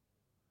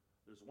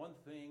 There's one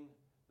thing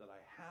that I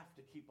have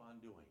to keep on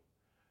doing.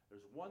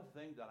 There's one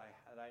thing that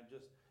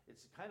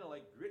it's kind of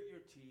like grit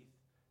your teeth,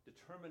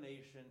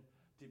 determination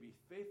to be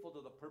faithful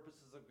to the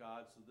purposes of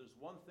God. So there's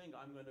one thing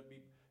I'm going to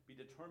be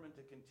determined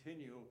to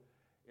continue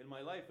in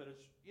my life. And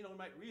it's, you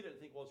might read it and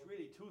think, well, it's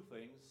really two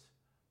things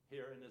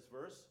here in this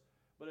verse,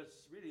 but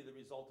it's really the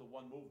result of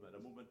one movement, a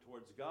movement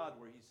towards God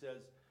where he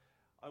says,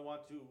 I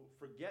want to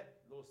forget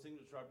those things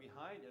which are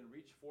behind and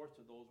reach forth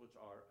to those which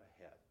are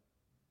ahead.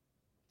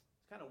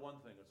 It's kind of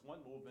one thing. It's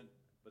one movement,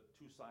 but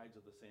two sides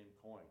of the same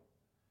coin.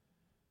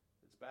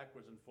 It's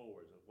backwards and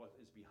forwards of what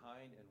is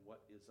behind and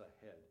what is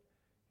ahead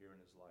here in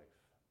his life.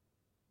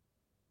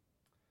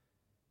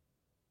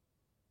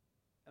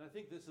 And I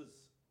think this is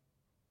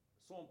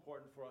so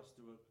important for us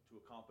to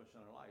accomplish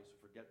in our lives, to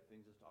forget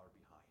things that are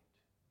behind.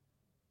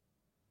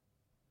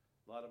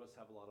 A lot of us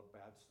have a lot of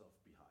bad stuff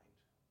behind.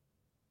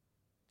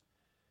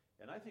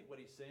 And I think what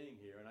he's saying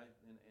here, and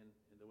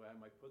the way I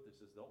might put this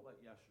is, don't let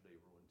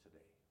yesterday ruin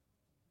today.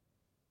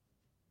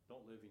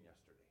 Don't live in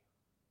yesterday.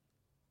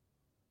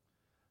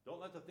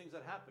 Don't let the things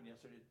that happened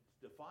yesterday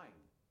define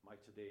my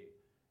today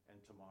and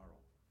tomorrow.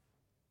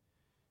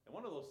 And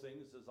one of those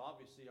things is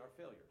obviously our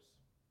failures.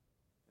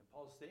 And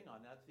Paul's staying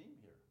on that theme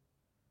here.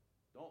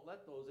 Don't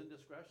let those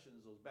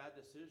indiscretions, those bad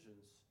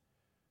decisions,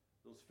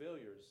 those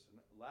failures, and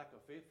lack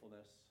of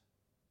faithfulness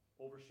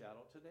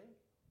overshadow today.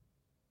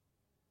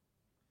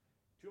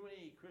 Too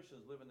many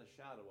Christians live in the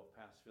shadow of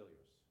past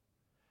failures.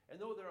 And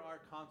though there are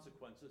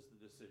consequences to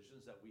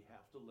decisions that we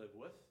have to live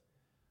with,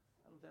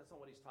 that's not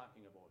what he's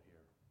talking about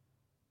here.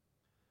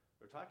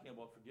 We're talking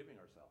about forgiving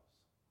ourselves,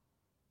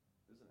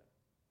 isn't it?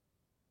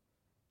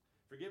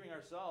 Forgiving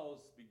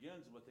ourselves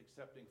begins with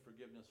accepting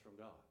forgiveness from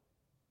God,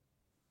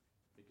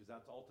 because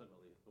that's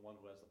ultimately the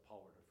one who has the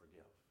power to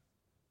forgive.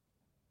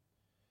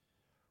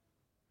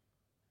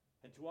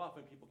 And too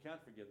often people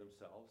can't forgive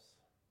themselves,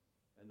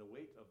 and the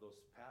weight of those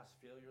past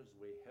failures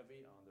weigh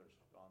heavy on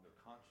their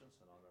conscience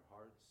and on their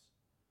hearts.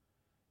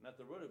 And at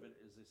the root of it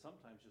is they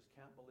sometimes just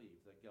can't believe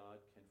that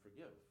God can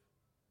forgive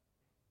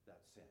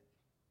that sin,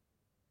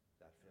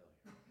 that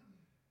failure.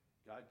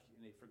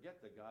 And they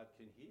forget that God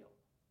can heal.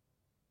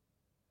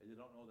 And they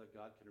don't know that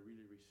God can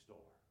really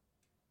restore.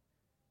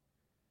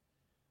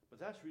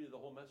 But that's really the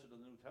whole message of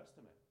the New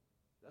Testament.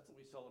 That's what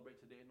we celebrate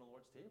today in the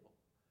Lord's table.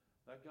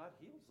 That God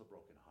heals the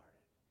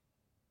brokenhearted.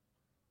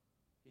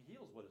 He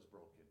heals what is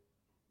broken.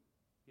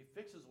 He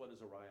fixes what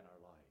is awry in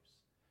our lives.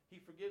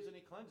 He forgives and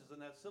he cleanses. And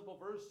that simple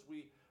verse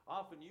we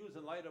often use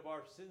in light of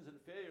our sins and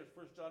failures,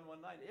 1 John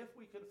 1:9, if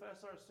we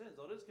confess our sins,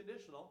 now it is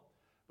conditional,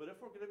 but if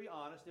we're going to be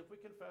honest, if we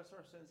confess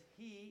our sins,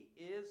 he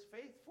is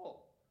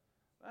faithful.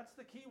 That's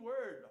the key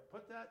word.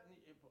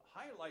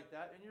 Highlight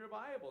that in your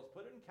Bibles.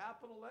 Put it in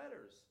capital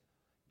letters.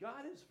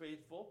 God is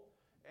faithful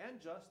and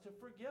just to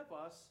forgive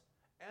us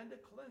and to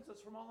cleanse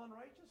us from all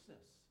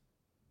unrighteousness.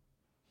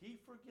 He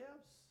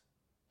forgives.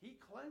 He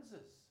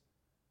cleanses.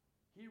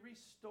 He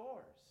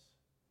restores.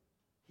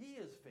 He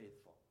is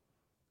faithful.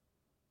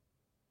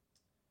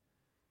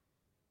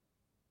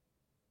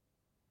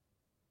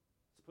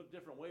 It's put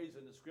different ways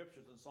in the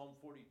scriptures. In Psalm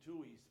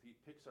 42, he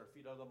picks our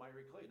feet out of the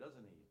miry clay,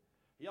 doesn't he?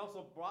 He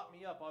also brought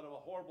me up out of a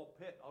horrible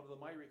pit, out of the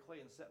miry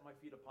clay, and set my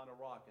feet upon a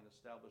rock and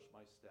established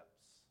my steps.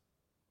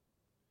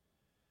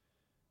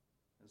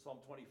 In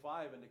Psalm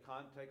 25, in the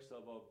context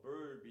of a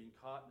bird being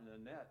caught in a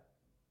net,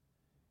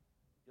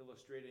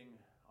 illustrating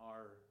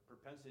our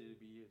propensity to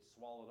be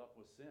swallowed up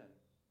with sin,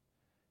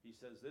 he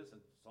says this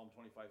in Psalm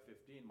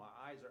 25:15, "My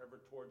eyes are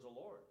ever towards the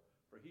Lord,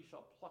 for he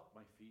shall pluck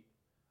my feet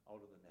out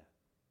of the net."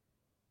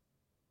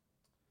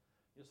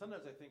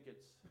 Sometimes I think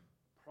it's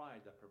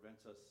pride that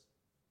prevents us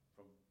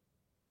from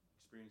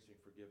experiencing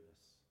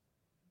forgiveness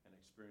and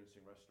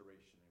experiencing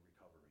restoration and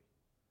recovery.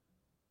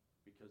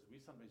 Because we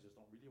sometimes just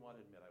don't really want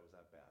to admit I was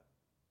that bad.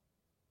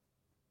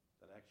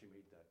 That I actually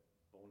made that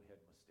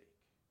bonehead mistake.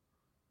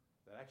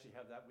 That I actually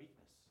have that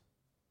weakness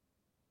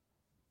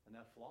and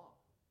that flaw.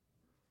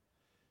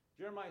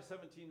 Jeremiah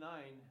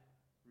 17:9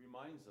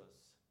 reminds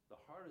us the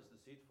heart is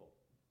deceitful.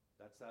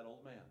 That's that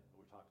old man that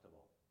we talked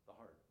about, the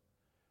heart.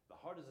 The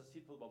heart is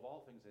deceitful above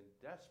all things and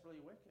desperately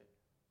wicked.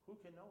 Who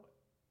can know it?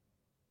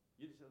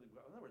 In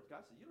other words,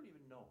 God said, you don't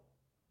even know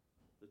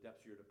the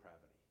depths of your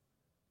depravity.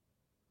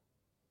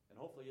 And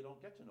hopefully you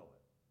don't get to know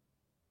it.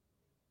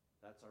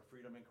 That's our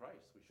freedom in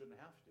Christ. We shouldn't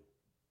have to.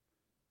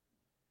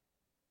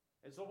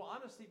 And so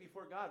honesty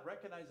before God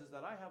recognizes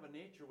that I have a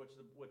nature which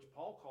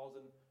Paul calls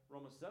in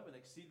Romans 7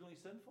 exceedingly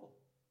sinful.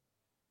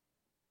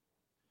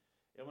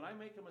 And when I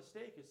make a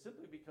mistake, it's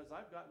simply because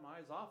I've gotten my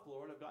eyes off the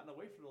Lord, I've gotten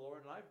away from the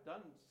Lord, and I've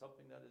done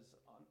something that is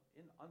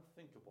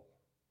unthinkable.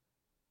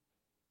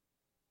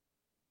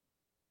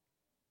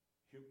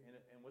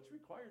 And what's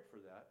required for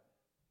that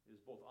is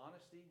both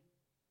honesty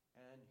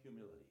and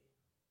humility,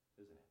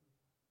 isn't it?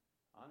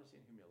 Honesty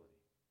and humility.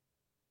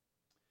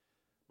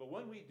 But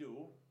when we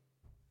do,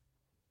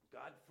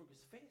 God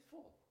is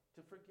faithful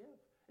to forgive.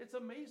 It's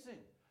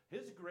amazing.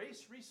 His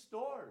grace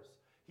restores.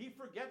 He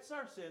forgets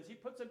our sins. He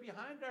puts them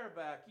behind our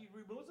back. He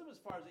removes them as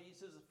far as the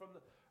east is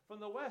from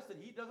the west,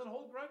 and he doesn't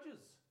hold grudges.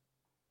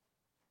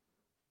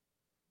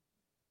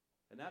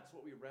 And that's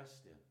what we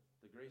rest in,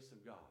 the grace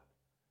of God,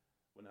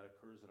 when that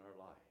occurs in our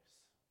lives.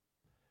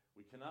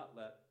 We cannot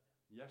let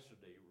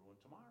yesterday ruin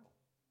tomorrow.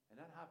 And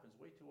that happens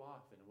way too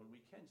often. And when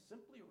we can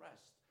simply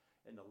rest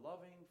in the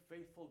loving,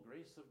 faithful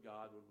grace of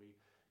God,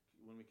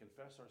 when we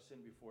confess our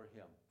sin before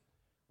him,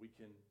 we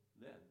can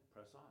then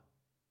press on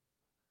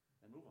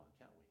and move on,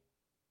 can't we?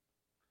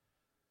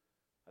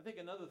 I think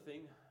another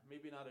thing,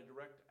 maybe not a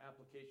direct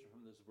application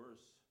from this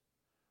verse,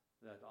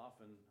 that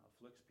often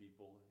afflicts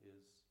people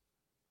is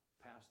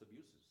past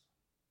abuses.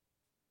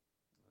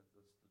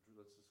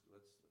 Let's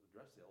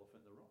address the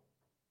elephant in the room.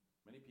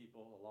 Many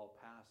people allow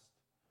past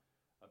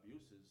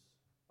abuses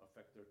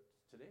affect their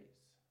todays.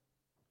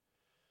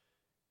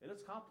 And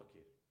it's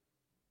complicated.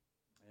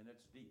 And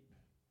it's deep,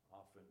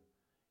 often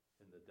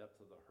in the depth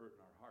of the hurt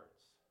in our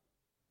hearts.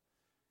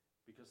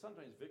 Because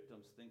sometimes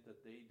victims think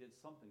that they did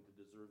something to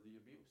deserve the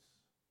abuse.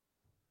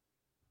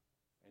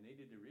 And they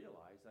need to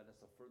realize that it's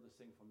the furthest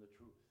thing from the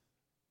truth.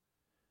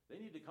 They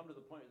need to come to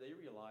the point where they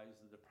realize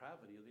the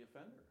depravity of the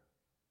offender.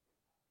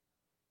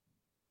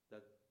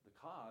 That the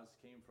cause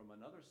came from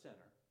another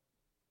sinner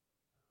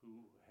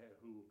who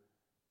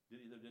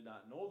either did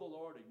not know the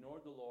Lord,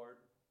 ignored the Lord,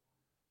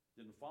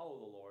 didn't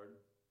follow the Lord,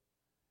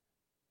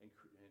 and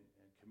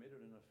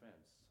committed an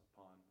offense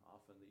upon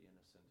often the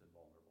innocent and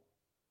vulnerable.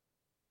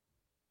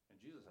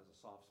 And Jesus has a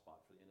soft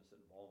spot for the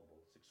innocent and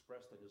vulnerable. It's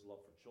expressed in his love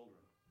for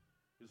children,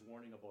 his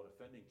warning about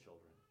offending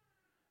children.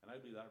 And I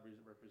believe that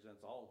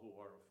represents all who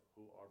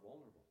are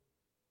vulnerable.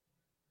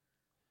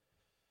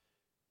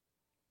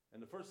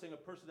 And the first thing a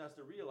person has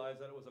to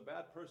realize that it was a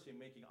bad person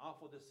making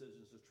awful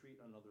decisions to treat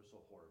another so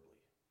horribly.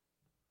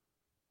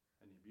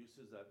 And the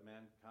abuses that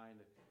mankind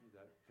that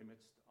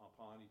commits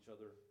upon each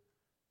other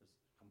is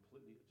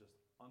completely just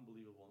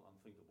unbelievable and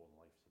unthinkable in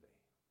life today.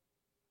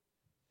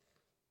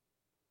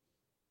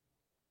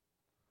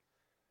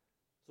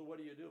 So what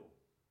do you do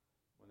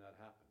when that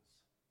happens?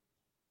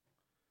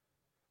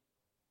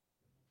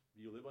 Do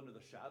you live under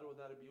the shadow of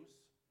that abuse?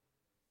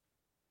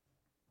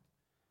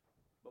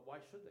 But why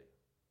should they?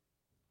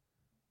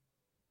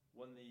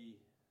 When the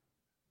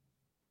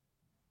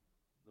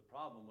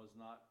problem was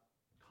not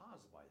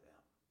caused by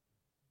them,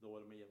 though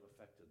it may have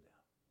affected them.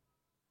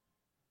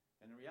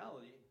 And in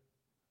reality,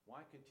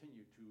 why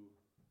continue to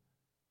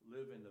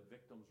live in the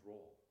victim's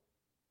role,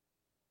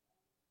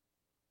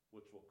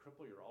 which will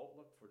cripple your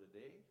outlook for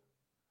today,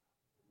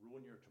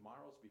 ruin your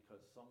tomorrows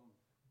because some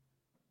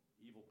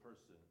evil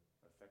person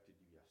affected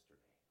you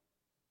yesterday?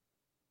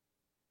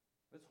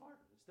 It's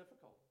hard. It's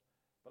difficult.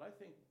 But I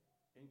think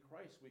in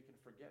Christ we can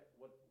forget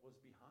what was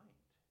behind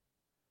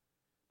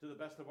to the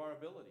best of our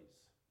abilities.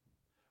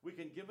 We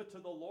can give it to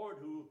the Lord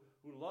who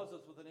loves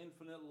us with an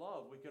infinite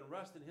love. We can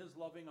rest in his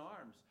loving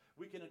arms.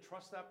 We can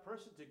entrust that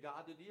person to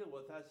God to deal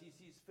with as he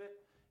sees fit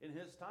in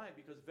his time,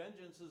 because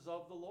vengeance is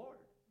of the Lord.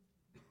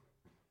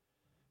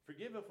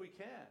 Forgive if we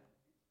can,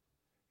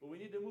 but we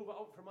need to move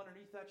out from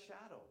underneath that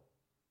shadow.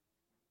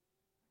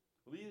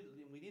 We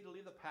need to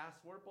leave the past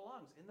where it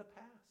belongs, in the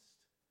past.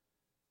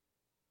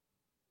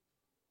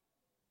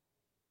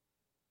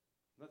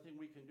 Nothing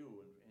we can do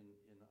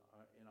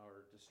in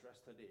our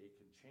distress today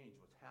can change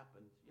what's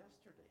happened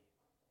yesterday.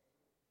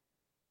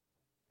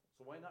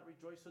 So why not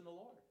rejoice in the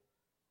Lord?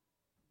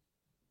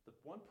 The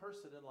one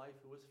person in life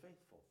who is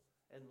faithful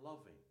and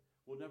loving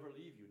will never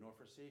leave you nor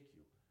forsake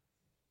you,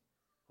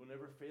 will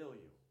never fail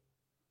you,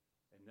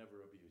 and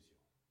never abuse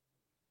you.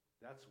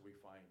 That's where we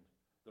find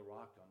the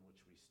rock on which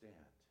we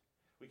stand.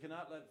 We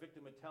cannot let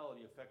victim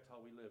mentality affect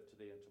how we live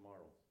today and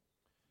tomorrow.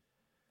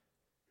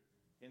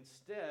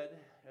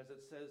 Instead, as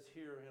it says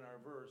here in our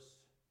verse,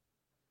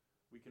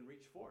 we can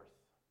reach forth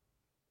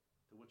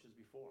to which is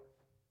before.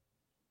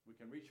 We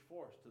can reach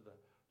forth to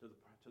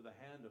the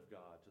hand of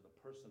God, to the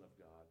person of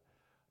God,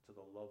 to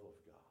the love of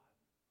God.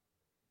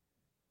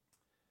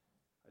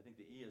 I think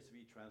the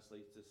ESV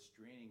translates this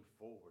straining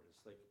forward.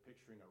 It's like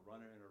picturing a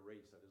runner in a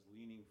race that is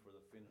leaning for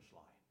the finish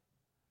line.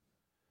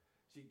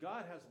 See,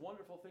 God has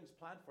wonderful things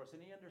planned for us,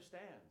 and he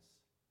understands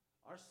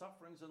our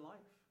sufferings in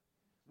life.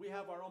 We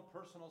have our own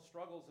personal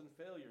struggles and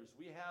failures.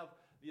 We have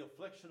the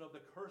affliction of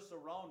the curse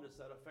around us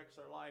that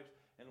affects our lives,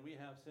 and we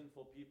have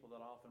sinful people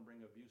that often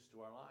bring abuse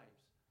to our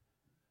lives.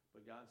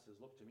 But God says,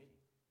 look to me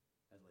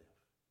and live.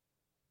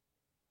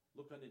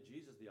 Look unto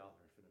Jesus, the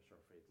author and finisher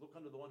of faith. Look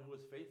unto the one who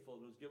is faithful,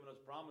 who has given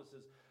us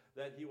promises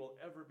that he will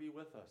ever be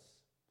with us.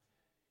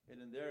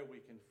 And in there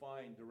we can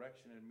find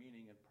direction and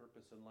meaning and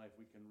purpose in life.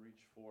 We can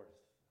reach forth.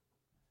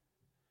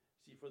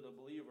 See, for the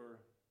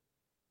believer,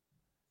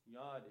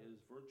 God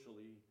is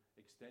virtually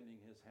extending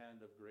his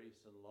hand of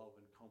grace and love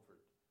and comfort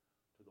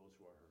to those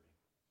who are hurting.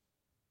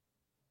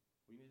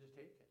 We need to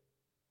take it.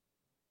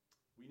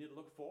 We need to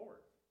look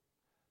forward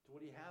to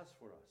what he has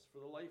for us, for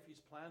the life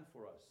he's planned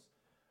for us,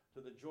 to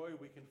the joy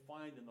we can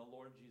find in the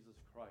Lord Jesus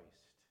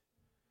Christ,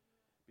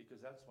 because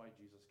that's why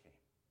Jesus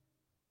came.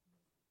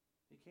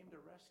 He came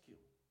to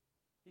rescue.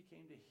 He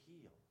came to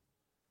heal.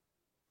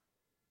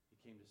 He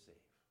came to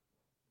save.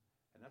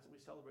 And that's what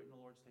we celebrate in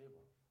the Lord's table.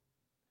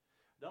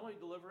 Not only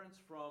deliverance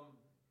from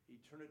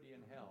eternity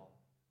in hell,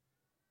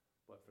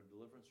 but from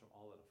deliverance from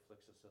all that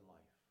afflicts us in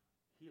life.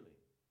 Healing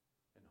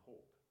and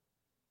hope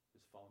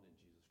is found in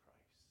Jesus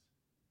Christ.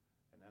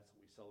 And that's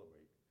what we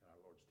celebrate at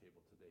our Lord's table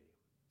today.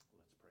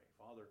 Let's pray.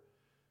 Father,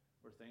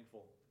 we're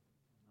thankful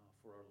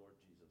for our Lord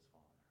Jesus,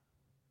 Father.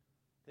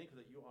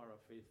 Thankful that you are a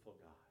faithful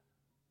God,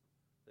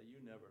 that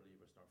you never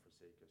leave us nor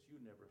forsake us. You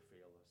never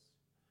fail us.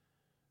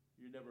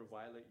 You never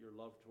violate your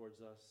love towards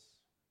us.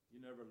 You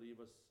never leave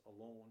us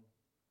alone.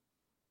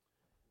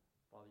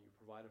 Father, you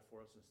provided for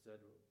us instead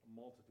a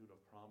multitude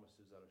of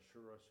promises that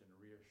assure us and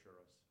reassure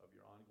us of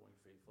your ongoing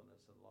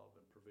faithfulness and love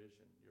and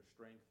provision, your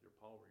strength, your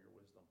power, your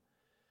wisdom,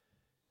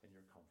 and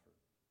your comfort.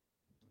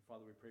 And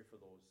Father, we pray for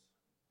those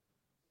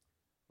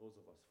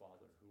of us,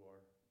 Father, who are,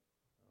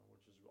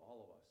 which is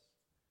all of us,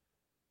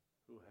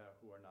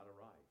 who are not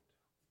arrived.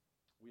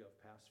 We have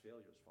past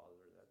failures, Father,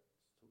 that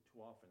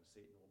too often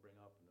Satan will bring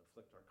up and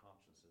afflict our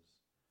consciences.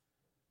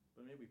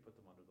 But may we put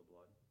them under the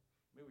blood.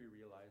 May we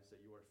realize that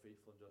you are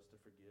faithful and just to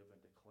forgive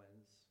and to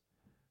cleanse,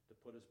 to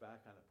put us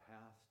back on a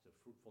path to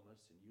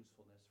fruitfulness and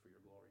usefulness for your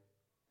glory.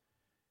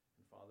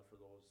 And Father, for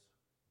those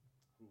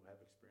who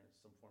have experienced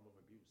some form of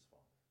abuse,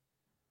 Father,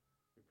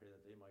 we pray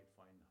that they might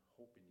find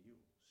hope in you,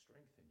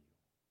 strength in you,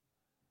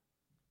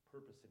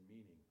 purpose and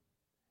meaning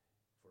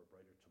for a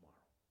brighter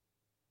tomorrow.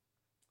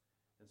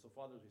 And so,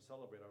 Father, as we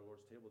celebrate our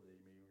Lord's table today,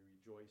 may we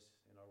rejoice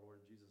in our Lord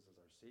Jesus as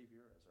our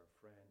Savior, as our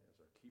friend, as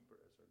our keeper,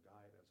 as our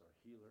guide, as our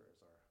healer, as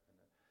our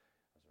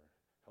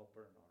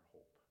helper and our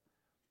hope.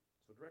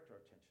 So direct our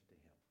attention to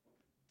him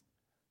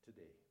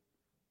today.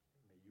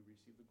 May you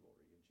receive the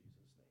glory in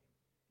Jesus' name.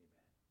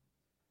 Amen.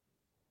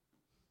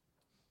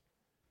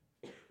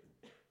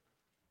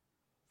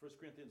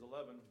 1 Corinthians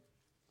 11,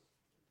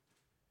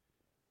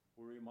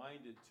 we're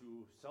reminded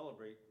to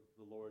celebrate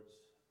the Lord's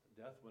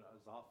death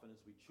as often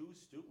as we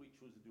choose to. We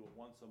choose to do it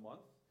once a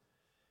month.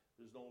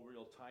 There's no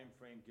real time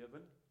frame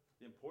given.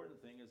 The important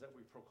thing is that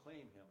we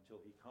proclaim him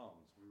till he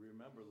comes. We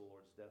remember the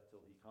Lord's death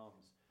till he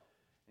comes.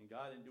 And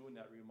God, in doing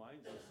that,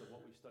 reminds us of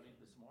what we studied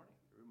this morning.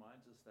 It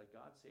reminds us that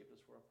God saved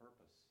us for a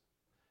purpose.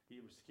 He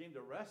came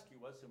to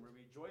rescue us, and we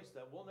rejoice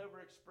that we'll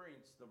never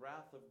experience the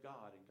wrath of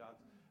God,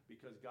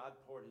 because God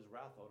poured his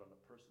wrath out on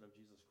the person of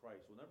Jesus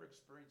Christ. We'll never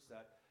experience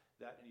that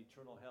in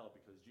eternal hell,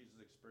 because Jesus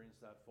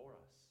experienced that for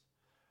us.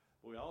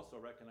 But we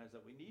also recognize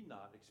that we need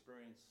not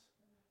experience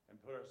and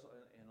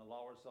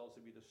allow ourselves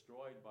to be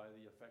destroyed by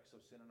the effects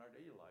of sin in our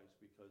daily lives,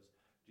 because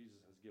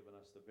Jesus has given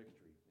us the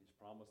victory. He's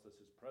promised us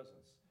his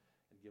presence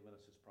and given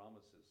us his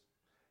promises.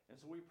 And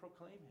so we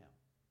proclaim him.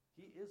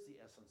 He is the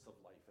essence of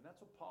life. And that's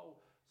what Paul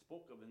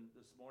spoke of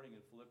this morning in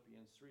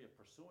Philippians 3, of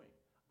pursuing,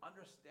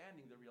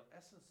 understanding the real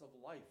essence of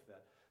life,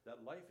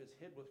 that life is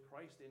hid with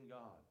Christ in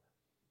God.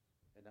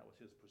 And that was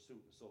his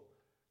pursuit. So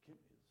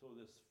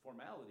this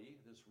formality,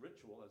 this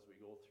ritual as we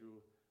go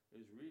through,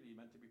 is really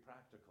meant to be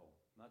practical,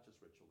 not just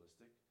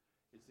ritualistic.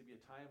 It's to be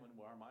a time when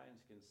our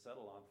minds can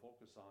settle on,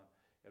 focus on,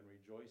 and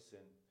rejoice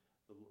in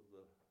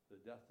the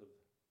death of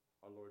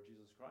our Lord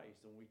Jesus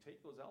Christ. And when we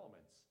take those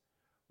elements,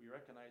 we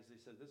recognize, they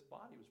said, this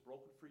body was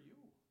broken for you.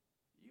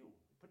 You.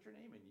 Put your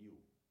name in you.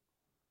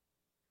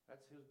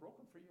 He was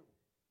broken for you.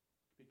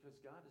 Because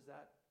God is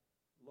that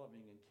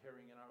loving and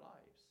caring in our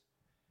lives.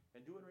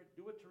 And do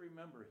it to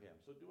remember him.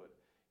 So do it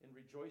in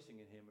rejoicing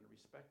in him and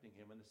respecting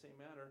him. In the same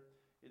manner,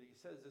 he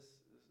says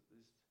this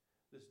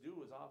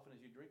do as often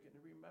as you drink it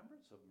in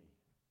remembrance of me.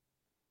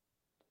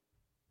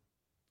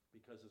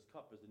 Because his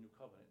cup is the new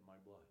covenant in my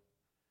blood.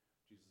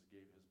 Jesus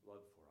gave his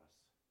blood for us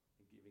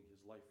and giving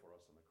his life for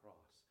us on the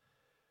cross.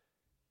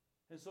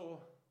 And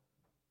so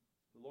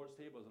the Lord's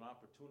table is an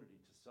opportunity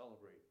to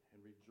celebrate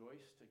and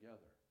rejoice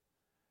together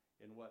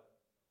in what,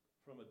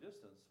 from a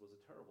distance, was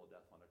a terrible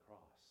death on the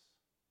cross.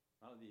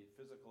 Not only the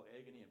physical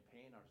agony and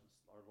pain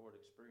our Lord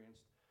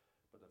experienced,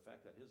 but the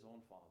fact that his own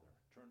Father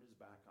turned his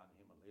back on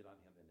him and laid on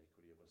him the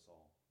iniquity of us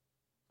all.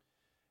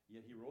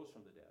 Yet he rose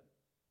from the dead.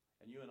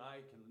 And you and I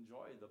can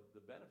enjoy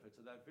the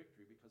benefits of that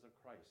victory because of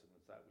Christ, and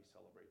it's that we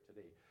celebrate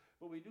today.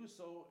 But we do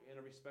so in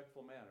a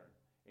respectful manner.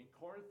 In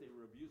Corinth, they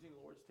were abusing the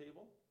Lord's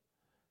table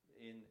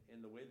in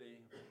the way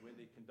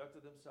they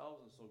conducted themselves,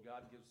 and so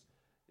God gives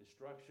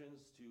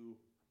instructions to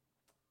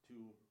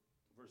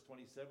verse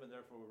 27,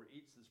 therefore whoever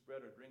eats this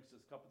bread or drinks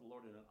this cup of the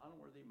Lord in an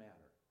unworthy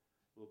manner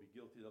will be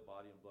guilty of the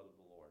body and blood of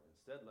the Lord.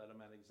 Instead, let a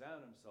man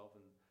examine himself,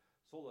 and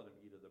so let him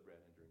eat of the bread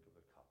and drink of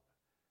the cup.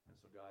 And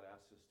so God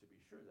asks us to be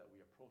sure that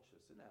we approach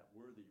this in that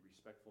worthy,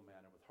 respectful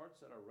manner with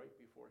hearts that are right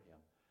before him,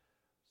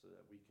 so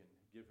that we can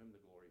give him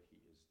the glory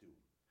he is due.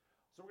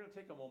 So we're going to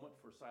take a moment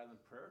for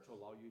silent prayer to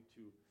allow you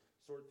to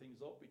sort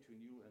things out between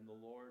you and the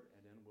Lord,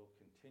 and then we'll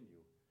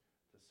continue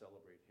to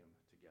celebrate him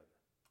together.